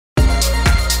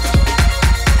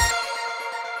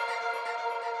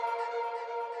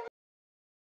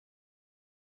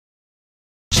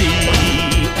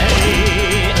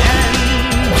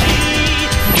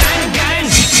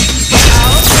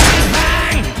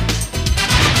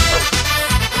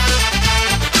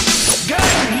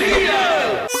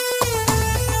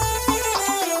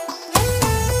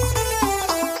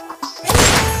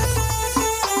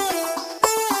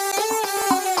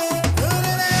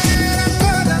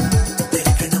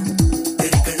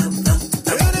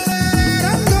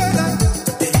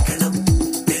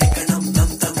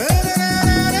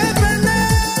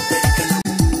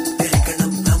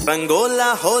రంగోలా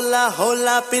హోలా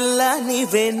హోలా పిల్ల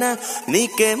నీవేనా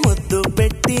నీకే ముద్దు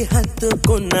పెట్టి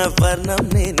హత్తుకున్న వర్ణం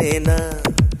నేనేనా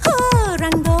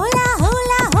రంగోలా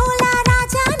హోలా హోలా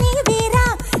రాజా నీవేరా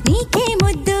నీకే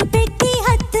ముద్దు పెట్టి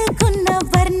హత్తుకున్న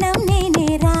వర్ణం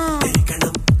నేనేరా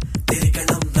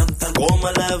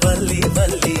కోమల వల్లి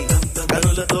వల్లి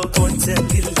కనులతో కొంచెం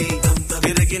గిల్లి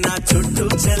తిరిగిన చుట్టూ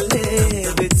చల్లే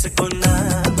విచ్చుకున్నా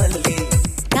మళ్ళీ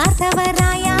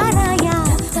కార్తవరాయా రాయా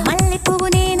మల్లె పువ్వు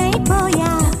నేనైపోయా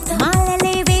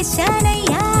మాలలే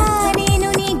వేశానయ్యా నేను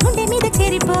నీ గుండె మీద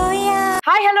చేరిపోయా.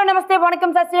 హాయ్ హలో నమస్తే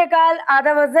వణకం సత్ శ్రీ అకాల్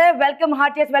Aadab welcome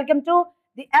heartiest welcome to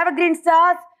the evergreen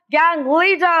stars gang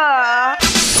leader.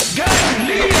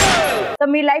 So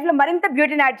me life లో మరింత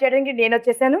బ్యూటీని యాడ్ చేయడానికి నేను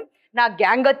వచ్చేసాను, నా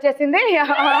గ్యాంగ్ వచ్చేసింది.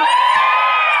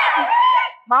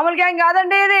 మామూలు గ్యాంగ్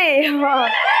కాదండి ఇది,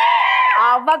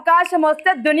 అవకాశం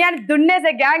వస్తే దునియాని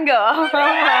దున్నేసే గ్యాంగ్.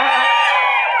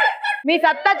 మీ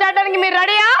సత్తా చాటడానికి మీరు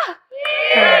రెడీయా?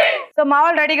 సో మా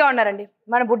వాళ్ళు రెడీగా ఉన్నారండి,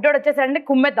 మన బుడ్డోడు వచ్చేసారండి,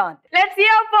 కుమ్మేద్దాం. Let's see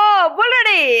up bull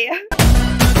ready.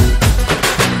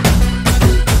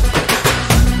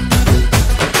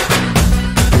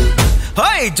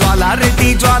 Jwala Reddy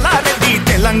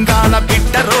Telangana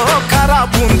బిడ్డరో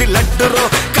కారాబూంది లడ్డురో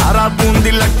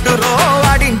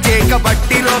ఆడించేక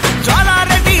బట్టిరో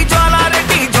Jwala Reddy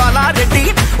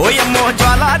ఓయమ్మో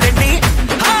జ్వాలారెడ్డి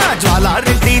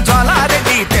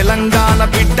తెలంగాణ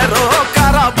బిడ్డరో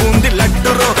కారాబూంది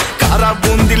లడ్డురో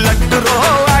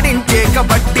ఆడించేక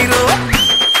బట్టిరో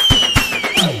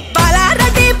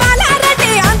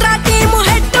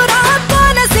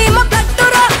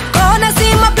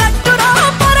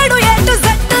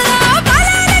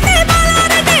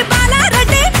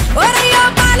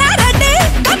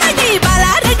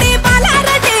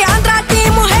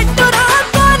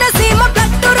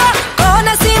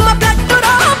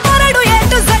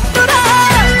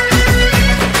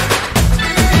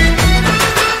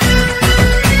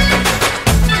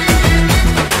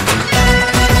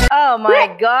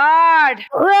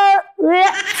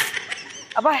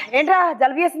అబ్బా ఏంట్రా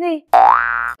జలుబు చేసింది,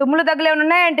 తుమ్ములు దగ్గులు ఏమైనా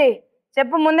ఉన్నాయేంటి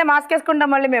చెప్పు, ముందే మాస్క్ వేసుకుంటాం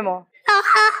మళ్ళీ మేము.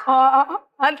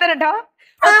 అంతేనట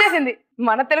వచ్చేసింది,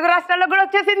 మన తెలుగు రాష్ట్రాల్లో కూడా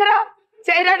వచ్చేసిందిరా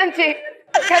చైనా నుంచి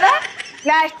కదా.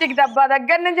 ప్లాస్టిక్ డబ్బా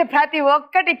దగ్గర నుంచి ప్రతి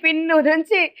ఒక్కటి పిన్ను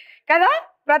నుంచి కదా,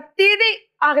 ప్రతిదీ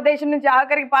ఆ దేశం నుంచి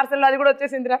ఆఖరికి పార్సల్ అది కూడా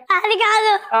వచ్చేసిందిరా. అది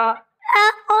కాదు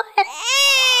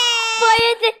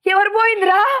ఎవరు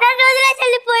పోయిందిరా?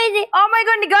 వెళ్ళిపోయింది. ఓ మై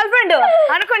గాడ్, నీ గర్ల్ ఫ్రెండ్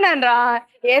అనుకున్నాను రా,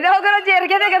 ఏదో ఒక రోజు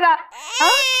జరిగేదే కదా.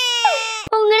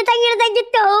 ముంగిడి తంగిడి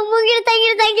తగ్గిస్తావు ముంగిడి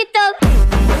తంగిడి తగ్గిస్తావు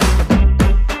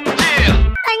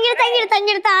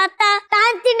తంగిడి తాత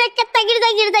తాంతి నెక్క తంగిడి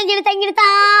తా.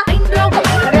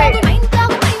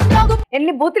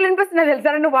 ఎన్ని బూతులు వినిపిస్తున్నాయి తెలుసా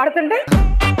నువ్వు వాడుతుంటే,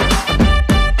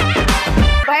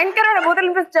 భయంకరమైన బూతులు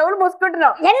వినిపిస్తుంది, చెవులు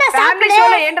మూసుకుంటున్నావు.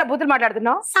 ఏంట్రా బూతులు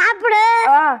మాట్లాడుతున్నావు? సాపుడు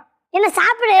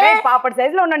సాపుడు పాపడి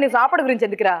సైజ్ లో ఉన్నా, నీ సాపడు గురించి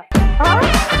ఎందుకురా?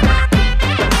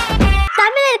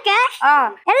 தமிழ் இருக்கு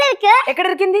எல்லாம் இருக்கு. ఎక్కడ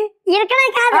ఇరికింది? இருக்கனே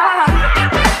కాదు,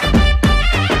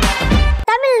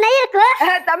 தமிழ் நை இருக்கு.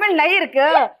 தமிழ் நை இருக்கு.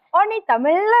 ஓ நீ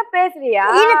தமிழ்ல பேசுறியா?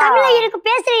 இது தமிழ்ல இருக்கு,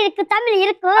 பேசுற இருக்கு, தமிழ்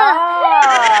இருக்கு.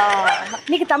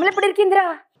 నీకు తమిళ ఎప్పుడు ఇరికిందిరా?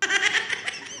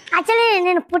 యాక్చువల్లీ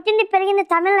నేను పుట్టింది పెరిగింది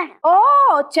తమిళనాడు. ఓ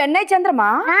చెన్నై చంద్రమా?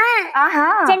 ఆహా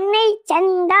చెన్నై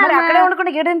చంద్ర. మరి అక్కడే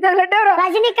ఉండకుండా గేడెంత తగలడ్డావురా?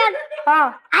 రజనీకాంత్.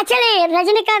 యాక్చువల్లీ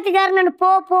రజనీకాంత్ గారు నన్ను పో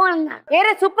అన్నారు.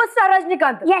 ఏరే సూపర్ స్టార్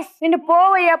రజనీకాంత్ నిన్ను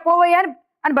పోవయ్యా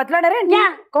అని బతలాడారే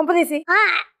కొంపదీసి?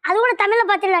 అది కూడా తమిళ్లో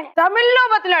బతలాడారు. తమిళ్లో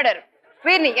బతలాడారు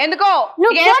వీరిని ఎందుకో?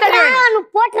 నువ్వు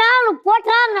పోట్రా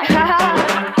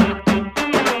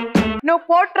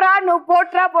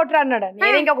అన్నాడు.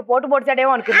 నేను ఇంకొక పోటు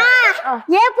పొడిచాడేమో అనుకున్నా.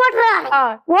 ఏ పోట్రా?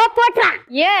 ఓ పోట్రా.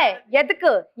 ఏ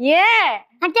ఎదుకు ఏ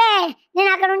అంటే నేను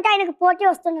అక్కడ ఉంటే ఆయనకు పోటీ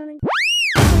వస్తున్నాను.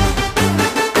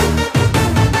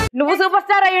 నువ్వు సూపర్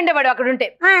స్టార్ అయ్యి ఉండేవాడు అక్కడ ఉంటే.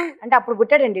 అంటే అప్పుడు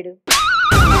పుట్టాడండి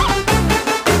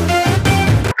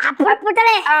అప్పుడు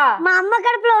పుట్టలే. మా అమ్మ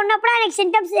కడుపులో ఉన్నప్పుడు ఆయనకి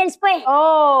సింటమ్స్ తెలిసిపోయాయి.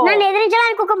 నన్ను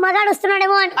ఎదిరించడానికి ఒక మగాడు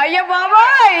వస్తున్నాడేమో అని. అయ్యో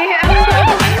బాబాయ్,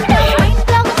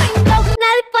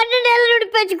 నాది 12 ఏళ్ళ నుండి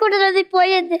పెంచుకుంటున్నది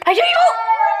పోయింది. అయ్యో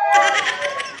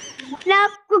నా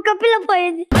కుక్క పిల్ల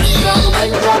పోయింది.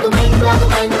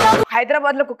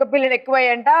 హైదరాబాద్ లో కుక్క పిల్లలు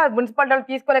ఎక్కువయ్యంట, మున్సిపాలిటీ వాళ్ళు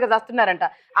తీసుకోలేక వస్తున్నారంట.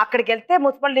 అక్కడికి వెళ్తే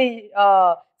మున్సిపాలిటీ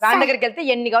రాన్ దగ్గరికి వెళ్తే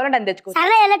ఎన్ని కావాలంటే అని తెచ్చుకో.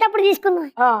 సరే వెళ్ళేటప్పుడు తీసుకున్నాం.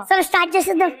 సరే స్టార్ట్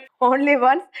చేసేద్దాం. ఓన్లీ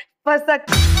వన్స్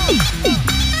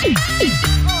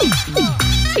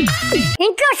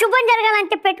ఇంట్లో శుభం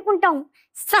జరగాలంటే పెట్టుకుంటాం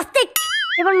స్వస్తిక్.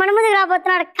 ఇప్పుడు మన ముందుకు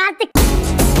రాబోతున్నాడు కార్తిక్.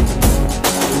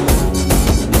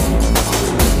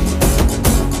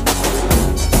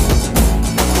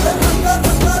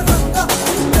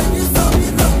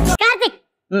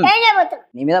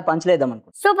 నీ మీద పంచలేద్దాం అనుకో.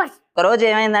 సూపర్. ఒక రోజు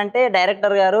ఏమైందంటే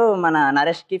డైరెక్టర్ గారు మన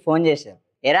నరేష్కి ఫోన్ చేశారు.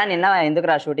 ఎరా నిన్న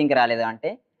ఎందుకు షూటింగ్కి రాలేదు అంటే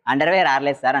అండర్వేర్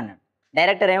రాలేదు సార్ అన్నాడు.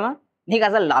 డైరెక్టర్ ఏమో నీకు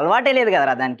అసలు అలవాటే లేదు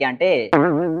కదరా దానికి అంటే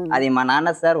అది మా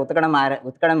నాన్న సార్ ఉతకడం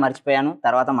మర్చిపోయాను,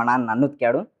 తర్వాత మా నాన్న నన్ను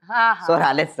ఉతికాడు, సో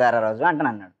రాలేదు సార్ ఆ రోజు అంటే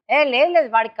అన్నాడు. లేదు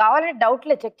వాడికి కావాలని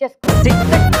డౌట్లే చెక్ చేసుకో.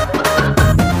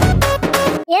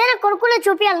 ఏదైనా కొనుక్కులో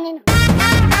చూపించాలి నేను.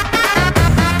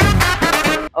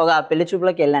 ఒక పెళ్లి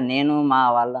చూపులకు వెళ్ళాను నేను మా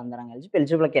వాళ్ళందరం కలిసి పెళ్లి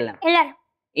చూపులకు వెళ్ళాను.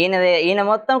 ఈయన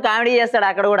మొత్తం కామెడీ చేస్తాడు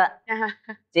అక్కడ కూడా.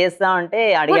 చేస్తా ఉంటే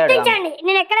అడిగాడు,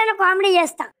 నేను ఎక్కడైనా కామెడీ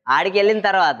చేస్తా. ఆడికి వెళ్ళిన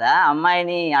తర్వాత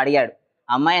అమ్మాయిని అడిగాడు,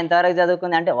 అమ్మాయి ఎంతవరకు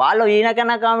చదువుకుంది అంటే వాళ్ళు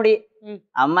ఈయనకన్నా కామెడీ.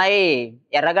 అమ్మాయి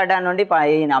ఎర్రగడ్డ నుండి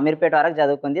అమీర్పేట వరకు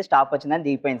చదువుకుంది, స్టాప్ వచ్చిందని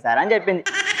దిగిపోయింది సార్ అని చెప్పింది.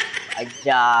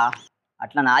 అయ్యా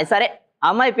అట్లా సరే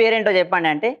అమ్మాయి పేరేంటో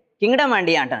చెప్పండి అంటే కింగ్డమ్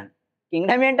అండి అంటాను.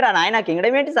 కింగ్డమ్ ఏంటిరా నాయన,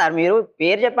 కింగ్డమ్ ఏంటి సార్ మీరు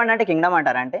పేరు చెప్పండి అంటే కింగ్డమ్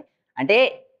అంటారంటే అంటే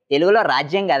తెలుగులో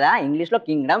రాజ్యం కదా, ఇంగ్లీష్ లో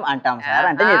కింగ్డమ్ అంటాం సార్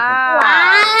అంటే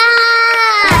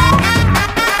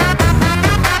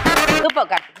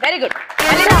వెరీ గుడ్.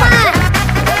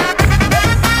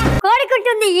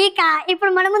 కోడికుంటుంది ఈక.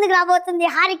 ఇప్పుడు మన ముందుకు రాబోతుంది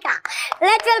హారిక.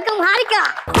 Let's welcome Harika.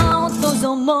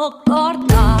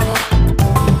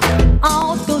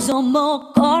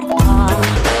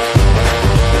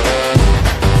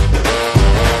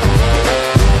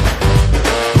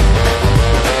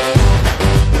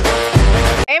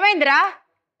 ఏమైందిరా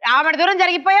ఆవిడ దూరం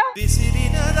జరిగిపోయావు?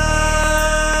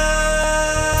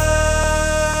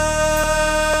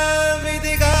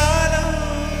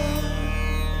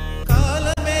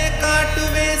 కాలమే కాటు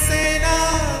వేసేనా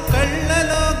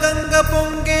కళ్ళలో గంగ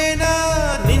పొంగేనా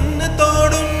నిన్ను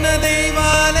తోడున్న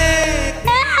దైవాలే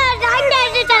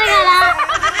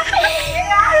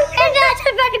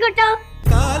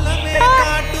కాలమే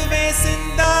కాటు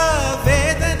వేసిందా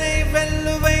వేదనై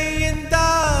వెల్లువయ్యిందా.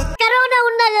 కరోనా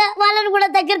ఉన్న వాళ్ళని కూడా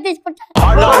దగ్గర తీసుకుంటా.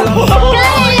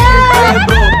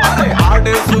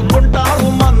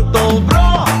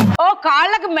 ఓ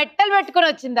కాళ్ళకు మెట్టలు పెట్టుకుని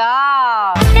వచ్చిందా?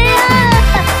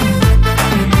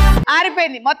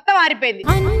 ఆరిపోయింది, మొత్తం ఆరిపోయింది.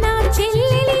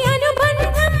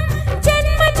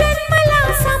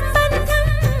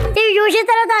 ఇవి చూసిన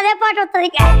తర్వాత అదే పాట వస్తుంది.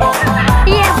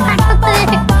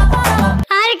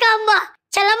 హారిక అమ్మ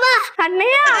చల్లమ్మ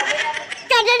అన్నయ్య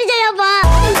కట్టడి చెయ్యమ్మా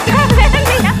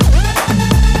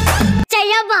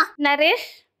చెయ్యమ్మా. నరేష్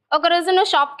ఒక రోజు నువ్వు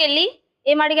షాప్కి వెళ్ళి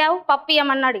ఏమడిగావు? పప్పు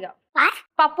ఇవ్వమని అడిగావు.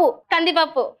 పప్పు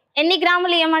కందిపప్పు ఎన్ని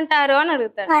గ్రాములు ఇవ్వమంటారు అని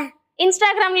అడుగుతారు.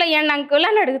 ఇన్స్టాగ్రామ్ లో ఇవ్వండి అంకుల్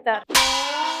అని అడుగుతారు.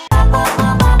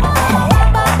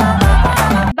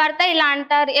 భర్త ఇలా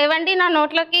అంటారు, ఏవండి నా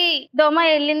నోట్లోకి దోమ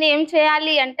వెళ్ళింది ఏం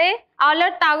చేయాలి అంటే ఆల్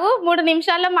అవుట్ తాగు 3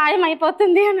 నిమిషాల్లో మాయం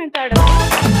అయిపోతుంది అని అంటాడు.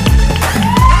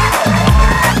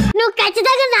 నువ్వు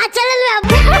ఖచ్చితంగా నా చెల్లెలు.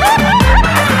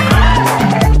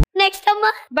 నెక్స్ట్ అమ్మ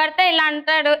భర్త ఇలా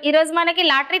అంటాడు, ఈరోజు మనకి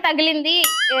లాటరీ తగిలింది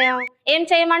ఏం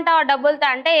చేయమంటావు ఆ డబ్బులతో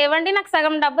అంటే ఏవండి నాకు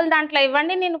సగం డబ్బులు దాంట్లో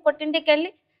ఇవ్వండి, నేను పుట్టింటికి వెళ్ళి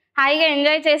హాయిగా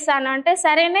ఎంజాయ్ చేస్తాను అంటే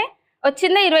సరేనే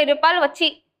వచ్చిందే 20 రూపాయలు, వచ్చి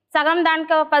సగం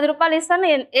దానికి 10 రూపాయలు ఇస్తాను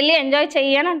వెళ్ళి ఎంజాయ్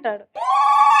చెయ్యి అని అంటాడు.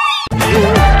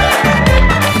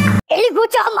 వెళ్ళి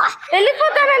కూర్చో అమ్మా.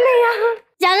 వెళ్ళిపోతానన్నయ్య.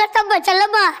 జాగ్రత్త అమ్మా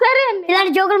చల్లమ్మా. సరే అండి.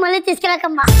 ఇలాంటి జోకులు మళ్ళీ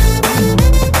తీసుకెళ్ళకమ్మా.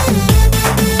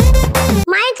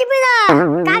 మా ఇంటి మీద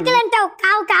కాకిలు అంటావు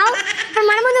కావు కావు. ఇప్పుడు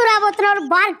మన ముందు రాబోతున్నారు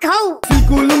బార్ కావు.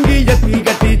 సిక్కులుంగి ఎత్తి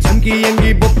గట్టి చంకి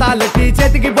ఎంగి బొత్తాలెట్టి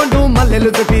చేతికి బండు మల్లెలు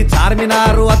తొట్టి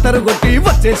చార్మినారు అత్తరు కొట్టి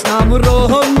వచ్చేసినాము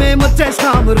రోహో మేము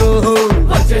వచ్చేసినాము రోహో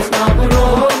వచ్చేసినాము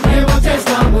రోహో మేము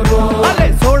వచ్చేసినాము రోహో. అరే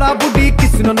సోడా బుడ్డి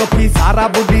కిసిన నొక్కి సారా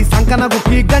బుడ్డి సంకన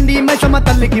గుక్కి గండి మైసమ్మ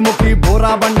తల్లికి మొక్కి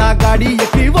బోరా బండా గాడి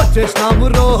ఎక్కి వచ్చేసినాము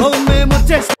రోహో మేము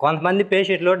వచ్చేసి. కొంతమంది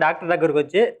పేషెంట్లు డాక్టర్ దగ్గరకు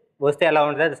వచ్చి వస్తే ఎలా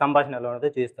ఉంటుంది, అది సంభాషణ ఎలా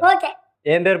ఉంటుందో చూస్తాం. ఓకే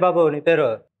ఏం పేరు బాబు నీ పేరు?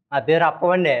 నా పేరు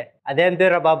అప్పవండి. అదేం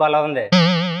పేరు బాబు అలా ఉంది?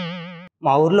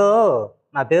 మా ఊర్లో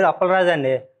నా పేరు అప్పలరాజు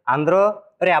అండి. అందరూ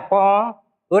ఒరే అప్పం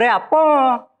ఒరే అప్పం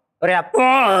ఒరే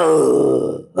అప్పం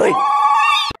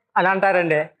అని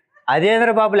అంటారండి.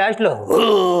 అదేంద్ర బాబు లాస్ట్లో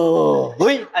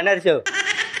అని అరిచావు.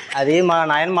 అది మా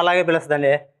నాయనమ్మ అలాగే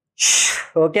పిలుస్తుందండి.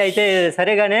 ఓకే అయితే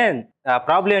సరే కానీ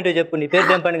ప్రాబ్లం ఏంటో చెప్పు, నీ పేరు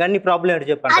తెంపని కానీ నీ ప్రాబ్లం ఏంటో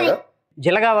చెప్పు అంటారు.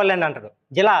 జిల కావాలని అంటారు.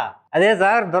 జిలా అదే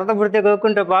సార్ దురద పుడితే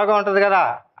కోక్కుంటే బాగా ఉంటది కదా,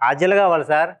 ఆ జిల కావాలి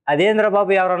సార్. అదేంద్ర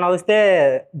బాబు ఎవరన్నా వస్తే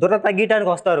దురద తగ్గటానికి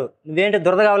వస్తారు, నువ్వేంటి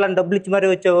దురద కావాలని డబ్బులు ఇచ్చి మరీ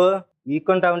వచ్చావు,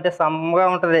 ఈక్కుంటా ఉంటే సమ్మగా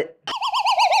ఉంటది.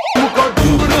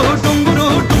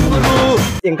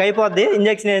 ఇంకైపోద్ది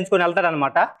ఇంజక్షన్ వేయించుకొని వెళ్తాడు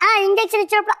అనమాట. ఇంజక్షన్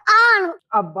ఇచ్చినప్పుడు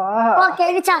అబ్బా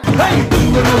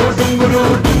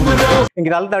ఇంక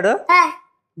వెళ్తాడు.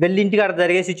 వెళ్ళి ఇంటికాడ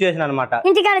జరిగే సిచ్యువేషన్ అనమాట.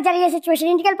 ఇంటికాడ జరిగే సిచ్యువేషన్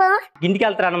ఇంటికి వెళ్ళిపోవా, ఇంటికి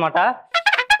వెళ్తారు అనమాట.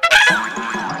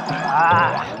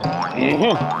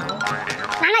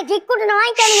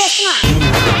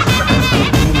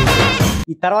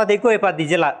 ఈ తర్వాత ఎక్కువ అయిపోద్ది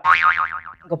జిల్లా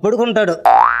ఇంకా పడుకుంటాడు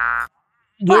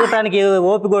గీయటానికి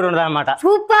ఓపిక కూడా ఉండదు అనమాట.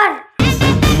 సూపర్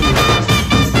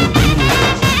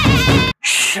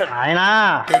ఆయనా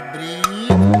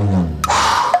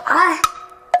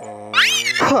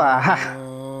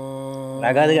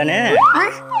కాదు కానీ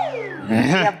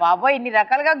బాబోయ్ ఇన్ని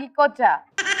రకాలుగా గిక్కొచ్చా?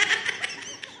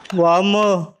 వామ్మో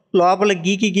లోపల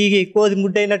గీకి గీకి కోది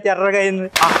ముద్దయినట్టు ఎర్రగా అయింది.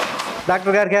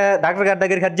 డాక్టర్ గారి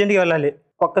దగ్గరికి అర్జెంట్గా వెళ్ళాలి.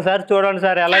 ఒక్కసారి చూడండి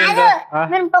సార్ ఎలా అయిందో.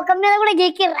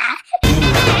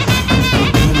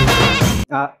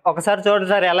 ఒకసారి చూడండి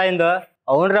సార్ ఎలా అయిందో.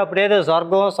 అవును అప్పుడేదో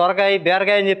స్వర్గం సొరకాయ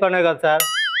బీరకాయ అని చెప్పాను కదా సార్.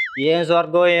 ఏం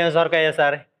స్వర్గం ఏం సొరకాయ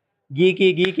సార్. గీకి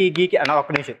గీకి గీకి అన్న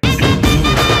ఒక్క నిమిషం.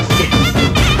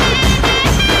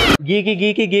 గీకి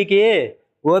గీకి గీకి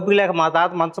ఓపిక లేక మా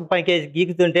తాత మంచం పైకి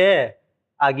గీకుతుంటే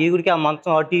ఆ గీకుడికి ఆ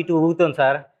మంచం అటు ఇటు ఊగుతుంది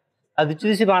సార్. అది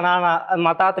చూసి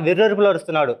మా తాత వెర్రెరుపులు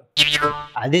అరుస్తున్నాడు.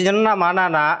 అది చిన్న మా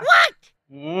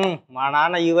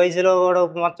నాన్న ఈ వయసులో కూడా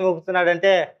మంచం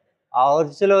ఊపుతున్నాడంటే ఆ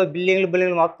వయసులో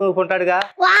బిల్డింగ్లు మొత్తం ఊపుకుంటాడుగా.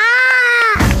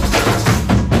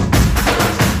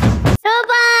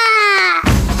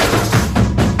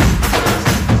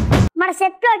 మన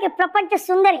సెట్ లోకి ప్రపంచ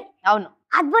సుందరి అవును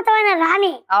అద్భుతమైన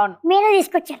రాణి అవును మీరే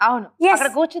తీసుకొచ్చారు. అవును అక్కడ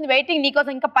కూర్చుంది వెయిటింగ్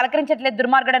నీకోసం. ఇంకా పలకరించట్లేదు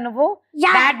దుర్మార్గడ నువ్వు.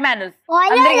 Yeah. Bad manners.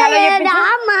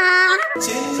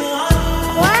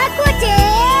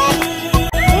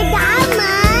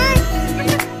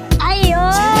 అయ్యో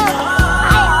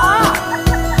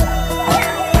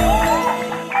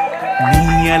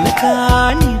నీ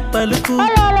అలకాని పలుకు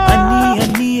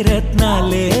అన్ని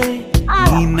రత్నాలే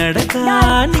నీ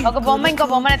నడకాని ఒక బొమ్మ ఇంకో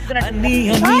బొమ్మ ఎత్తుకున్నట్టు అన్ని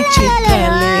చిత్రాలే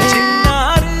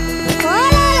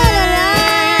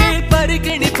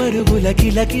పరికిణి పరుగుల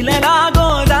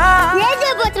కిలకిలలాగోదా. ఏం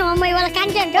చేయబోతున్నాం అమ్మ ఇవాళ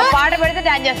కంటెంట్? పాట పెడితే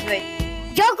డాన్స్ చేస్తుంది.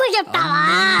 జోకులు చెప్తావా?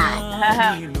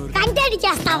 కంటెంట్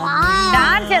చేస్తావా?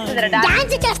 డాన్స్ చేస్తుంది.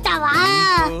 డాన్స్ చేస్తావా?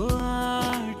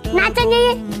 నాట్యం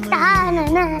చెయ్యి.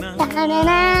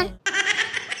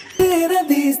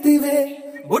 తీస్తివే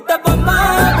బుట్ట బొమ్మ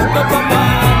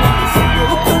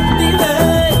కుంటివే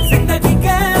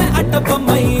సిందగికే అట్ట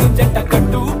బొమ్మై జట్ట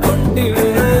కట్టుకుంటివే.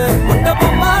 బుట్ట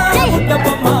బొమ్మ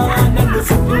నన్ను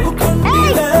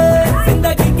చుట్టుకుంటివే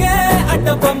సిందగికే అట్ట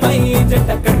బొమ్మై జట్ట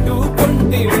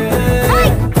కట్టుకుంటివే.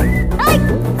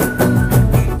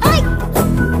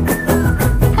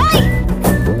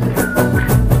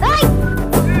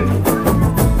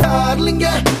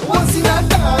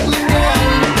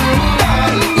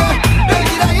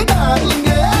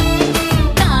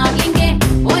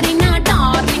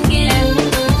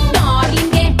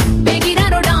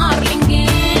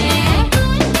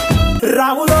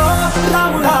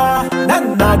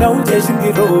 నాగం చేసింది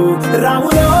రో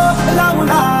రాములో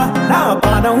రాములా నా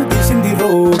పానం తీసింది రో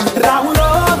రాములో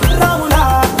రాములా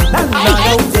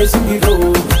నాగం చేసింది రో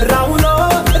రాములో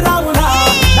రాములా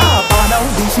నా పానం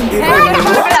తీసింది రో.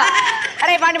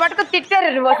 అరే వాడిని పట్టుకు తిట్టారు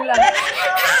నువ్వు అసలు.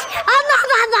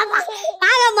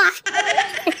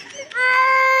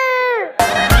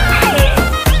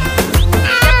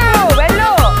 వెళ్ళు.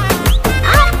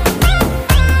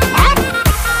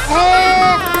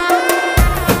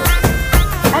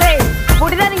 అరే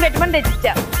పుడిదానికి పెట్టుమని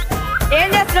తెచ్చిచ్చా. ఏం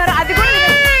చేస్తున్నారు అది కూడా?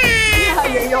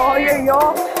 అయ్యో అయ్యో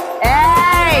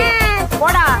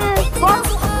పోడా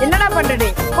ఎన్నడా పండు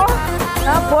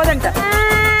పోదంట.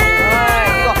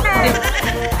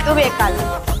 నువ్వే కాదు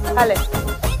కాలే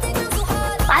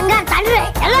బంగారు తండ్రి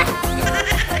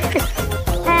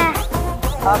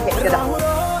ఓకే కదా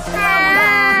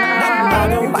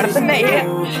పడుతున్నాయి.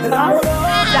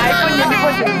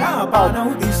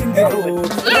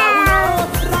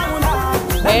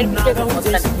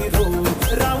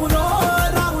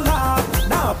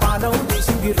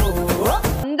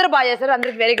 అందరూ బాగా చేశారు.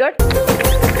 అందరికి వెరీ గుడ్.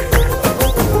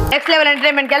 నెక్స్ట్ లెవెల్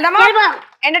ఎంటర్టైన్మెంట్కి వెళ్దామా?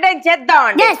 ఎంటర్టైన్ చేద్దాం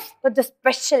అండి కొంచెం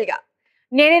స్పెషల్ గా.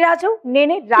 నేనే రాజు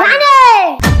నేనే రాజు.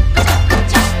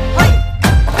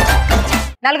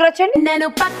 నలుగురు వచ్చండి. నేను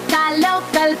పక్కా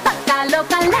లోకల్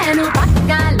నేను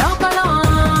పక్కా లోకల్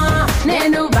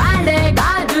నేను వాడే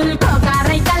గాజులు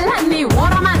కోకారైకల్లన్నీ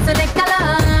ఓరమాస లెక్కల.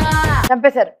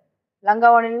 చంపేశారు.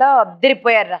 లంగావణిలో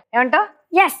అద్దరిపోయారా ఏమంటావు?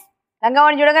 ఎస్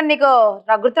లంగావణి చూడగానే నీకు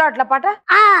గుర్తు అట్లా పాట.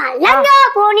 లంగా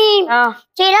పోనీ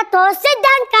చీరతో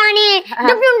సిద్ధం కానీ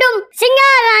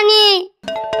సింగారాణి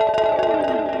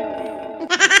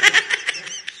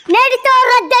నేటితో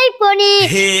రద్దయిపోని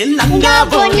లంగా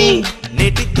పోనీ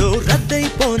నేటితో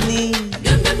రద్దయిపోని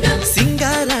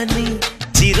సింగారాన్ని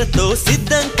చీరతో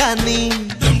సిద్ధం కానీ.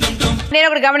 నేను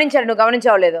ఒకటి గమనించాను, నువ్వు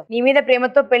గమనించవలేదు. నీ మీద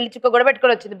ప్రేమతో పెళ్లి చుక్క కూడా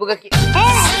పెట్టుకొని వచ్చింది బుగ్గకి.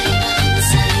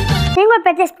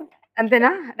 పెట్టేసుకుంటా అంతేనా?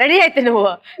 రెడీ అయితే నువ్వు.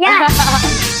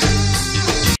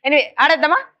 ఎనివే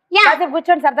ఆడేద్దామా?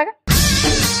 కూర్చోండి సరదాగా.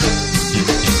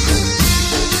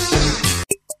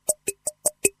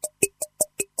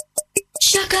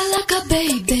 shakalaka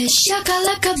baby,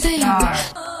 shakalaka baby.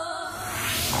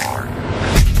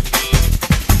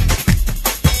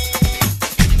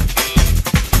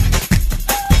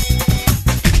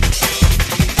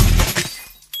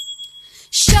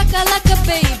 Shakalaka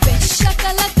baby,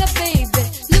 shakalaka baby,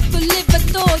 look live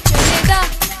to chaleda.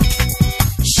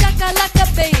 Shakalaka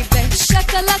baby,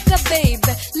 shakalaka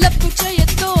baby, love chahiye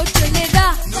to chaleda.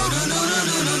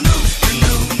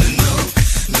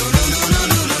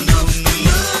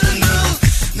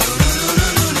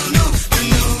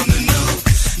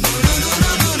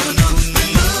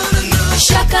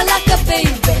 Shakalaka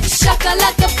baby,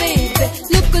 shakalaka baby,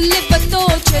 look live to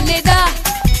chaleda.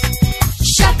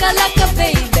 Shakalaka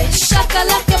baby,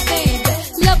 shakalaka baby,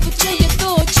 love chahiye to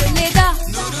chaleda.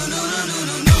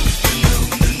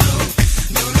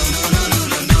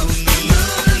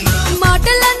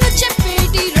 మాటలను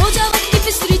చెప్పేటి రోజావతి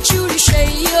విసిరి చూడు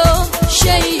షయ్యో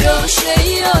షయ్యో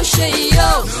షయ్యో షయ్యో.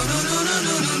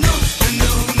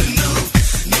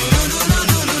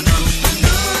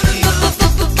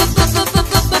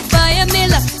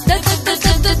 భయమేల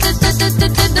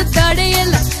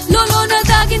తడేల లోన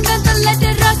దాగిందంత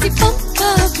letter రాసి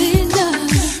పంపవేల.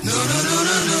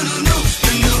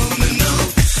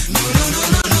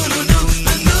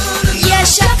 Yeah,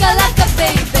 shakalaka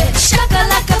baby,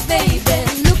 shakalaka baby,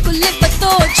 look live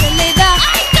to chaleda.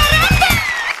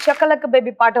 Shakalaka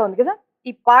baby పాట ఉంది కదా,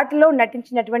 ఈ పాటలో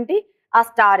నటించినటువంటి ఆ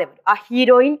స్టార్ ఎవరు, ఆ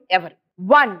హీరోయిన్ ఎవరు?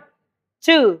 1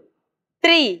 2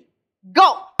 3 గో.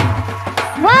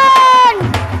 1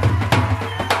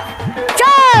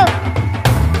 2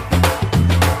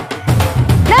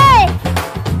 3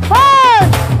 4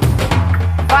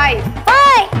 5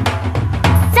 5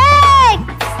 6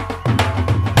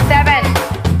 7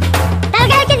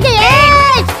 తలకాయకి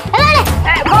 8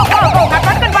 గో గో గో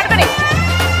పట్టుకొని పట్టుకొని.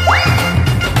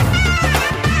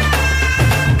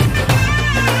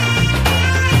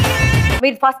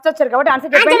 మీరు ఫస్ట్ వచ్చారు కాబట్టి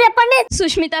ఆన్సర్ చెప్పండి. చెప్పండి.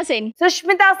 సుష్మితా సేన్.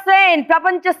 సుష్మితా సేన్,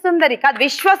 ప్రపంచ సుందరి కాదు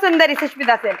విశ్వ సుందరి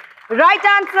సుష్మితా సేన్. Right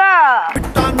answer.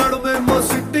 నడువేమో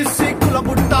సిట్టి సీకుల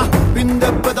బుట్ట బిందె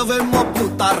పెదవేమో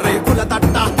పూత రేకుల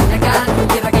తట్ట.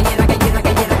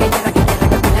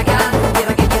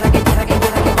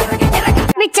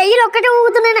 మీ చెయ్యిలు ఒక్కటే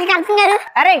ఊగుతున్నాయి, నాకు అర్థం కాదు.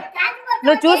 అరే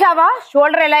నువ్వు చూసావా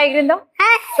షోల్డర్ ఎలా ఎగిరిందో?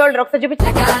 షోల్డర్ ఒకసారి చూపించు.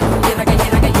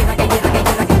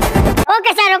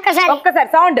 ఒక్కసారి ఒక్కసారి ఒక్కసారి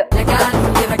సౌండ్.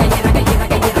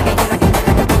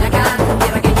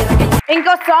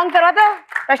 ఇంకో సాంగ్ తర్వాత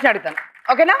ప్రశ్న అడుగుతాను,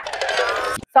 ఓకేనా?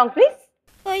 Song please.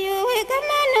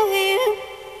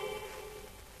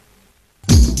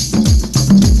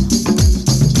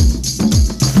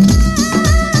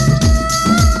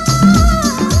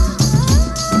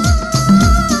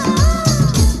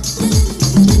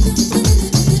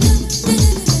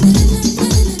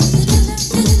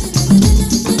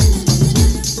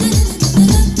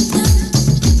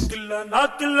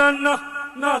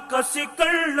 నా కసి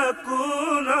కళ్ళకు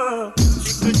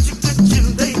చిక్కు చిక్కు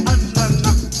చిందై అన్న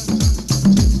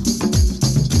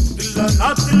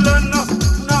తిల్లన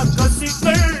నా కసి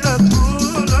కళ్ళకు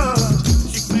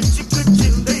చిక్కు చిక్కు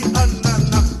చిందై అన్న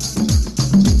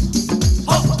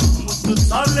ముద్దు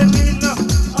చాలనినా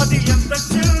అది ఎంత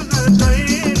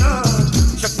చిన్నదైనా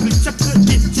చక్కు చక్కు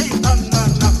ఇచ్చే అన్న.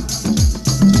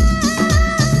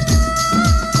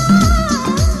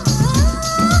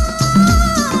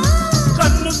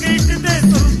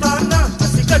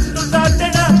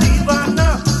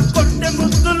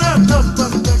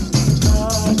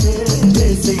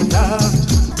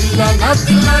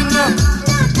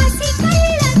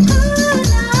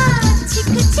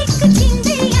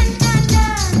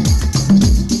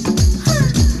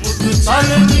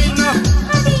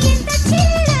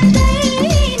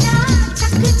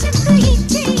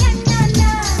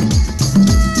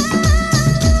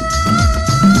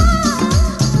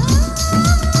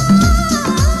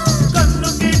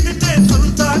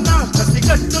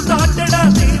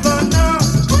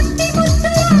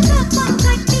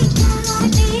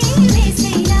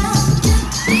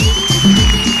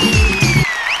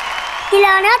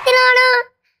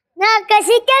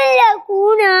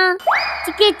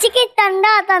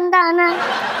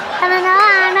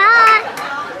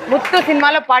 ముత్తు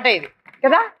సినిమాలో పాట ఇది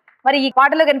కదా. మరి ఈ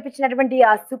పాటలో కనిపించినటువంటి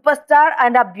ఆ సూపర్ స్టార్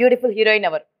అండ్ ఆ బ్యూటిఫుల్ హీరోయిన్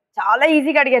ఎవరు? చాలా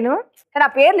ఈజీగా అడిగాను, కానీ ఆ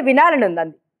పేర్లు వినాలని ఉంది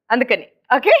అందుకని.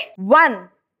 Okay 1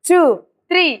 2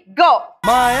 3 go.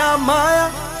 మాయా మాయా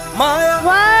మాయా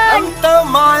అంత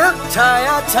మాయా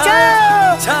ఛాయా ఛాయా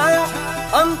ఛాయా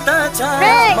అంత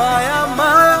ఛాయా మాయా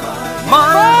మాయా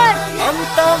మాయా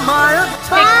అంత మాయా.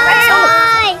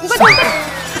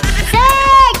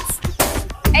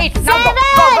 8 now go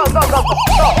go go go go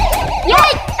go.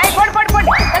 8 hey put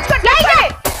let's go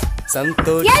 7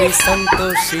 Santoshi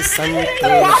Santoshi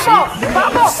Santoshi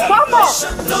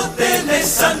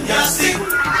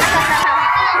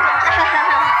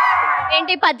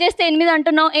ఏంటి 10 చేస్తే 8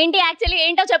 అంటున్నావు ఏంటి? యాక్చువల్లీ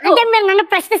ఏంటో చెప్పు. అంటే మీరు నన్ను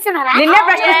ప్రశ్నిస్తున్నారా? నిన్నే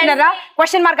ప్రశ్నిస్తున్నారా?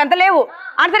 క్వశ్చన్ మార్క్ అంత లేవు,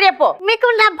 ఆన్సర్ చెప్పు. మీకు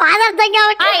నా బాధ అర్థం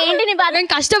కావచ్చు. ఏంటి నీ బాధ?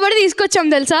 కష్టపడి తీసుకొచ్చాం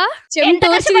తెలుసా, ఎంత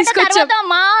కష్టపడ్డ తర్వాత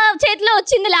మా చేతిలో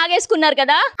వచ్చింది లాగేసుకున్నారు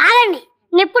కదా. ఆగండి,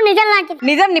 నిప్పు నిజం లాంటిది.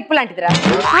 నిజం నిప్పు లాంటిదిరా.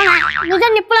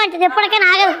 నిజం నిప్పు లాంటిది, ఎప్పటికైనా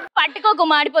ఆగదు. పట్టుకోకు,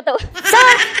 మాడిపోతావు.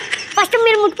 ఫస్ట్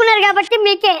మీరు ముట్టుకున్నారు కాబట్టి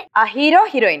మీకే. ఆ hero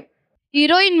heroine.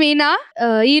 Heroine Meena,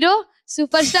 hero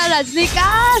super star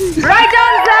Rajinikanth. Right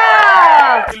answer.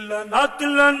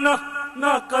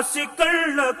 నా కసి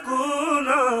కళ్ళకు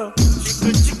చిక్కు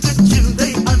చిక్కు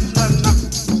చిందై అన్న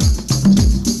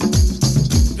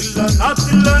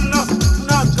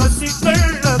నా కసి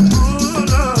కళ్ళకు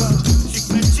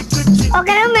చిక్కు చిక్కు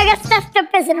ఒకరేమో మెగాస్టార్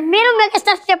స్టెప్ వేసారు, మీరు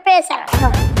మెగాస్టార్ స్టెప్ వేసారు.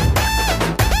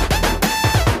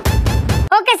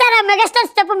 ఓకే సార్, ఆ మెగాస్టార్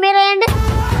స్టెప్ మీరు వేయండి.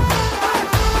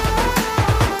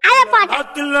 అదే పాట.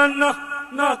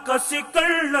 నా కసి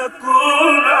కళ్ళకు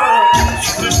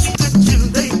చిక్కు చిక్కు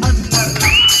చిందై అన్న.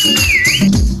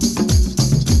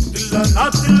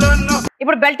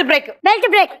 ఇప్పుడు బెల్ట్ బ్రేక్. Belt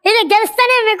break. ఇది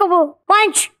గెలుస్తేనే మీకు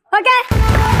పాయింట్. ఓకే,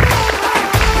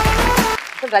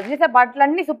 రజనీ సార్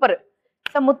పాటలన్నీ సూపర్.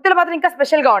 సో ముత్తులు మాత్రం ఇంకా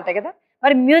స్పెషల్ గా ఉంటాయి కదా.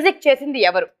 మరి మ్యూజిక్ చేసింది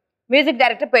ఎవరు? మ్యూజిక్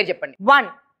డైరెక్టర్ పేరు చెప్పండి. 1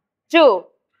 2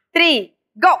 3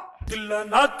 గో.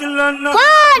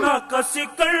 నా కసి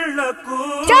కళ్ళకు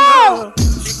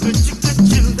చిక్కు చిక్కు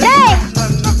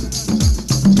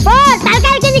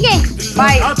తలకాయ కిందికి.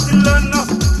 5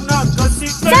 నా కసి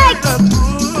కళ్ళకు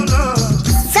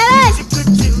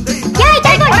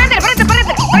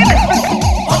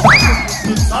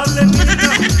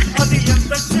అది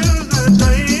ఎంత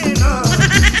చిన్నదైనా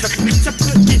చక్కి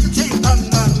చక్కి ఇచ్చే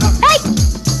అన్న.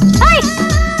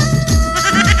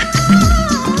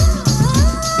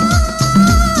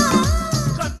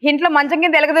 ఇంట్లో మంచం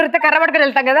కింద ఎలగ దొరికితే కర్ర పట్టుకొని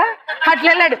వెళ్తాం కదా, అట్లా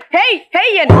వెళ్ళాడు. హేయ్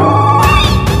హేయ్ అని.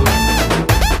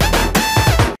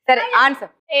 సరే,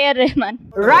 answer AR Rahman.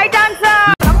 Right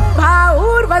answer.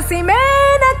 Urvashi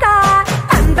Menaka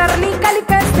అందరినీ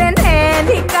కలిపేస్తే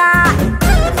నేనిక.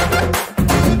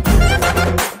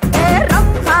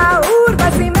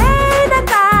 ఊర్వశి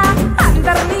మేనక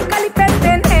అందరినీ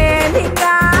కలిపేస్తే నేనిక.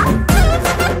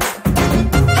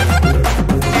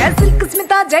 సిల్క్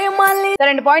స్మిత జయమాలి.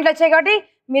 2 పాయింట్లు వచ్చాయి కాబట్టి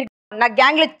మీరు నా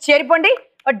గ్యాంగ్ లో చేరిపోండి.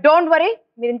 బట్ డోంట్ వరీ,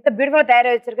 మీరు ఇంత బ్యూటిఫుల్ గా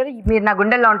తయారై వచ్చారు కదా, మీరు నా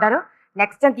గుండెల్లో ఉంటారు.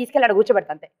 నెక్స్ట్ టైం తీసుకెళ్ళి అక్కడ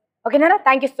కూర్చోబెడతా అంతే. ఓకేనా?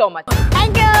 Thank you so much.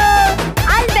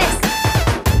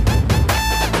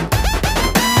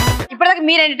 ఇప్పటిదాకా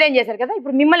మీరు ఎంటర్టైన్ చేశారు కదా,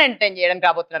 ఇప్పుడు మిమ్మల్ని ఎంటర్టైన్ చేయడానికి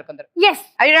రాబోతున్నారు కొందరు. yes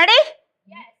are you ready?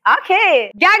 Okay,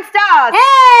 gang stars.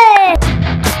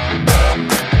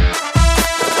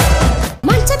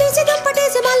 మంచమేసి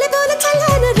దుప్పటేసి మల్లెపూల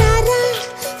చల్లాను రారా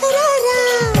రారా.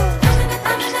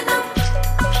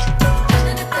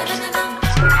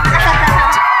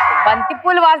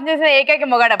 బంతిపూలు వాసన చేసిన ఏకైక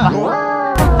మొగాడబ్బా.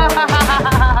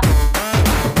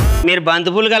 మీరు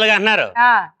బంతిపూలు కలగా అన్నారు.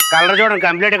 కలర్ చూడండి,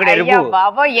 కంప్లీట్ ఇక్కడ ఎరుపు.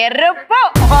 బాబో ఎరుపు.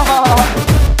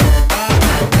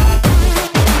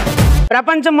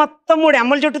 ప్రపంచం మొత్తం 3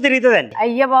 ఎమ్మల చుట్టూ తిరుగుతుందండి.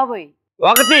 అయ్య బాబోయ్.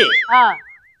 1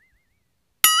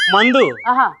 మందు,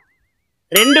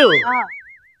 2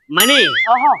 మనీ,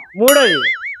 3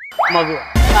 మగు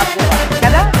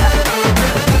కదా.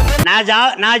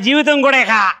 నా జీవితం కూడా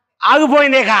ఇక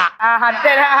ఆగిపోయింది. ఇక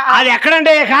అది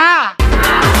ఎక్కడంటే ఇక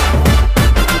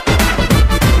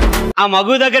ఆ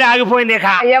మగు దగ్గర ఆగిపోయింది. ఇక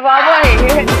అయ్య బాబోయ్.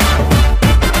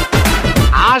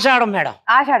 ఆషాఢం మేడం.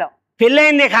 ఆషాఢం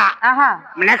పెళ్ళయింది. ఇక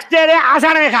నెక్స్ట్ డే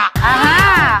ఆషాఢం. ఇక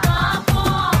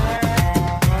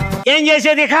ఏం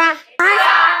చేసేది? ఇక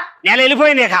నెల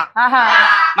వెళ్ళిపోయింది. ఇక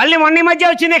మళ్ళీ మొన్న మధ్య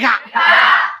వచ్చింది. ఇక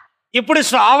ఇప్పుడు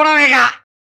శ్రావణం. ఇక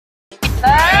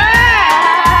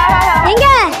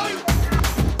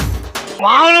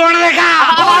మామూలు ఉండదు. ఇక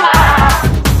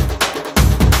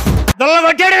దుల్ల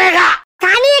కొట్టాడు. ఇక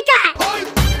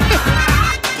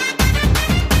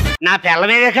నా పిల్ల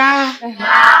మీద. ఇక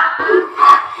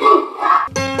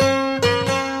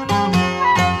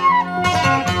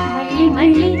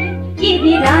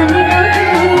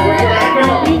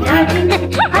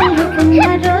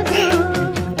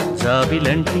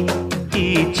జాబిలంటి ఈ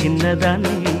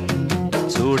చిన్నదాన్ని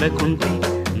చూడకుంటే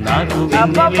నాకు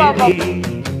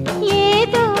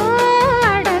ఏదో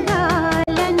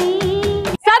అడగాలని.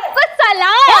 సబ్కు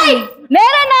సలాం,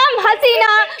 మేరా నామ్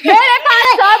హసీనా, మేరే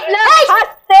పాస్ సబ్ లోగ్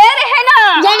హంసతే రహనా.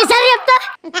 ఎన్నిసార్లు చెప్తా?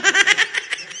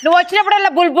 నువ్వు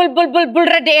వచ్చినప్పుడల్లా bull bull bull bull bull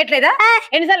Reddy వేయట్లేదా?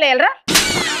 ఎన్నిసార్లు వేయాలరా?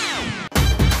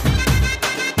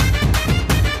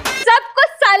 सबको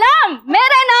सलाम,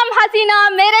 मेरा नाम हसीना,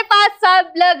 मेरे पास सब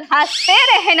लोग हंसते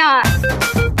रहना.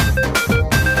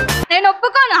 నేను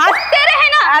ఒప్పుకోను.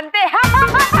 అంతే.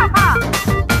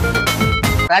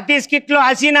 ప్రతి స్కిట్ లో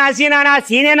హసీనా హసీనా నా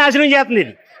సీనే నాశనం చేస్తుంది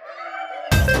ఇది.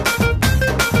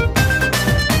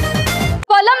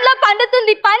 పొలంలో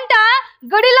పండుతుంది పంట,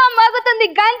 గుడిలో మోగుతుంది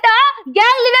గంట,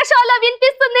 గ్యాంగ్ లీడర్ షోలో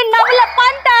వినిపిస్తుంది నవ్వుల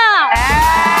పంట.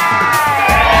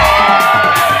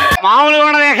 మామూలుగా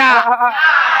ఉండదేక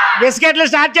బిస్కెట్లు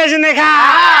స్టార్ట్ చేసిందేక.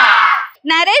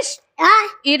 నరేష్,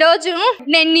 ఈ రోజు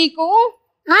నేను నీకు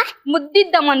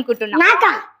ముద్దిద్దాం అనుకుంటున్నా.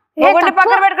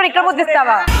 పక్కన పెట్టుకుని ఇక్కడ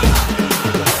ముద్దిస్తావా?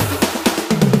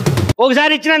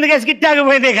 ఒకసారి ఇచ్చినందుకే స్కిట్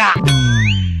ఆగిపోయిందేక.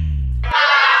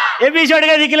 ఎపిసోడ్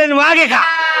గా దిక్కులేదు మాగేక.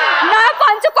 నా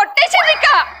పంచు కొట్టేసేది ఇక,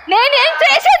 నేనేం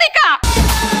చేసేది ఇక.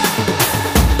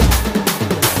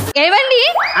 ఏవండి,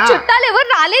 చుట్టాలు ఎవరు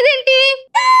రాలేదేంటి?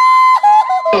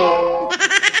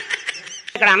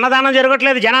 ఇక్కడ అన్నదానం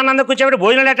జరగట్లేదు, జనానంద కూర్చోబెట్టి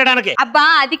భోజనం పెట్టడానికి. అబ్బా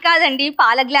అది కాదండి,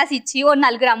 పాల గ్లాస్ ఇచ్చి ఓ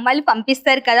 4 అమ్మాయిలు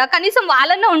పంపిస్తారు కదా, కనీసం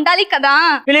వాళ్ళన్నా ఉండాలి కదా.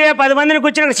 పిలివే 10 మందిని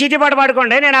కూర్చొని సీటీ పాట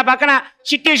పాడుకోండి. నేను ఆ పక్కన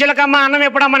చిట్టి శిలకమ్మ అన్నం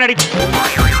ఎప్పుడమ్మని అడిగి.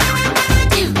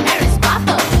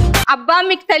 అబ్బా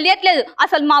మీకు తెలియట్లేదు,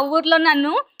 అసలు మా ఊర్లో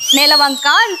నన్ను నెలవంక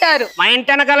అంటారు. మా ఇంటి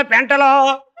వెనకాల పెంటలో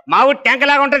మా ఊరు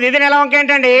టెంకలాగా ఉంటది, ఇది నెలవంక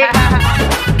ఏంటండి?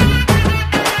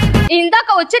 ఇందాక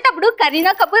వచ్చేటప్పుడు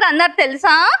కరీనా కపూర్ అన్నారు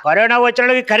తెలుసా? కరోనా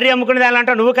వచ్చిన కర్రీ అమ్ముకునేది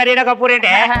అంటే నువ్వు కరీనా కపూర్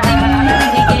ఏంటే?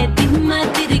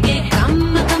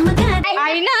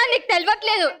 అయినా నీకు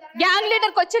తెలియట్లేదు, గ్యాంగ్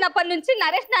లీడర్ వచ్చినప్పటి నుంచి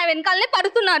నరేష్ నా వెనకాలనే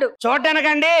పడుతున్నారు.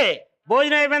 చూడటానికండి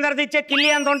భోజనం అయిపోయిన తర్వాత ఇచ్చే కిల్లి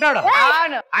అంత ఉంటాడు.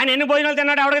 ఆయన ఎన్ని భోజనాలు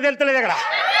తిన్నాడు ఎవరికి తెలుస్తలేదు ఇక్కడ.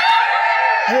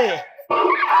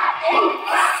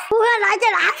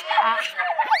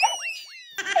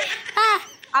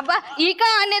 అబ్బా ఈక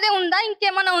అనేది ఉందా,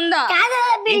 ఇంకేమన్నా ఉందా?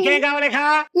 ఇంకేం కావాలి?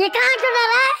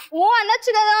 ఓ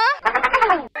అనొచ్చు కదా.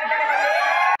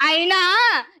 అయినా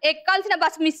ఎక్కాల్సిన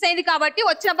బస్ మిస్ అయింది కాబట్టి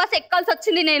వచ్చిన బస్ ఎక్కాల్సి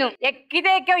వచ్చింది. నేను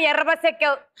ఎక్కితే ఎక్కావు, ఎర్ర బస్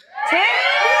ఎక్కావు.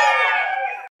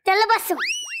 తెల్ల బస్సు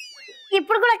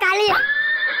ఇప్పుడు కూడా ఖాళీ.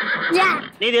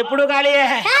 నీది ఎప్పుడు ఖాళీ.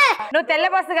 నువ్వు తెల్ల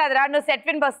బస్సు కాదురా, నువ్వు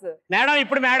సెట్విన్ బస్సు. మేడం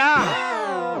ఇప్పుడు మేడం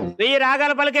 1000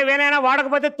 రాగాల పలికే వేనైనా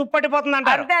వాడకపోతే తుప్పట్టిపోతుంది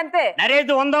అంటారు. అంతే అంతే.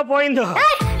 నరేష్ ఉందో పోయిందో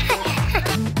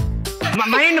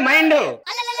మైండ్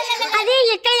అది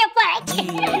ఇక్కడ చెప్పాలి.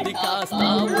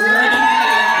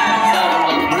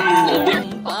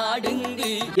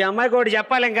 ఈ అమ్మాయికి ఒకటి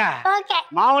చెప్పాలి, ఇంకా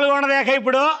మామూలుగా ఉండదేక.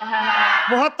 ఇప్పుడు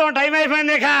ముహూర్తం టైం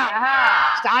అయిపోయింది,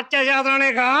 స్టార్ట్ చేసేద్దాం.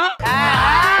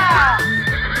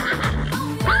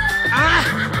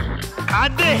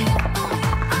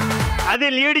 అది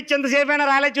లీడ్ ఇచ్చేంతసేపు అయినా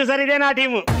రాలేదు చూసారు. ఇదే నా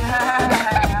టీము.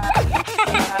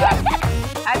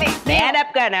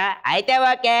 నేనప్పుకోను అయితే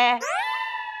ఓకే.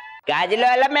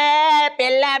 గాజులోలమే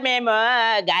పిల్లమేమో,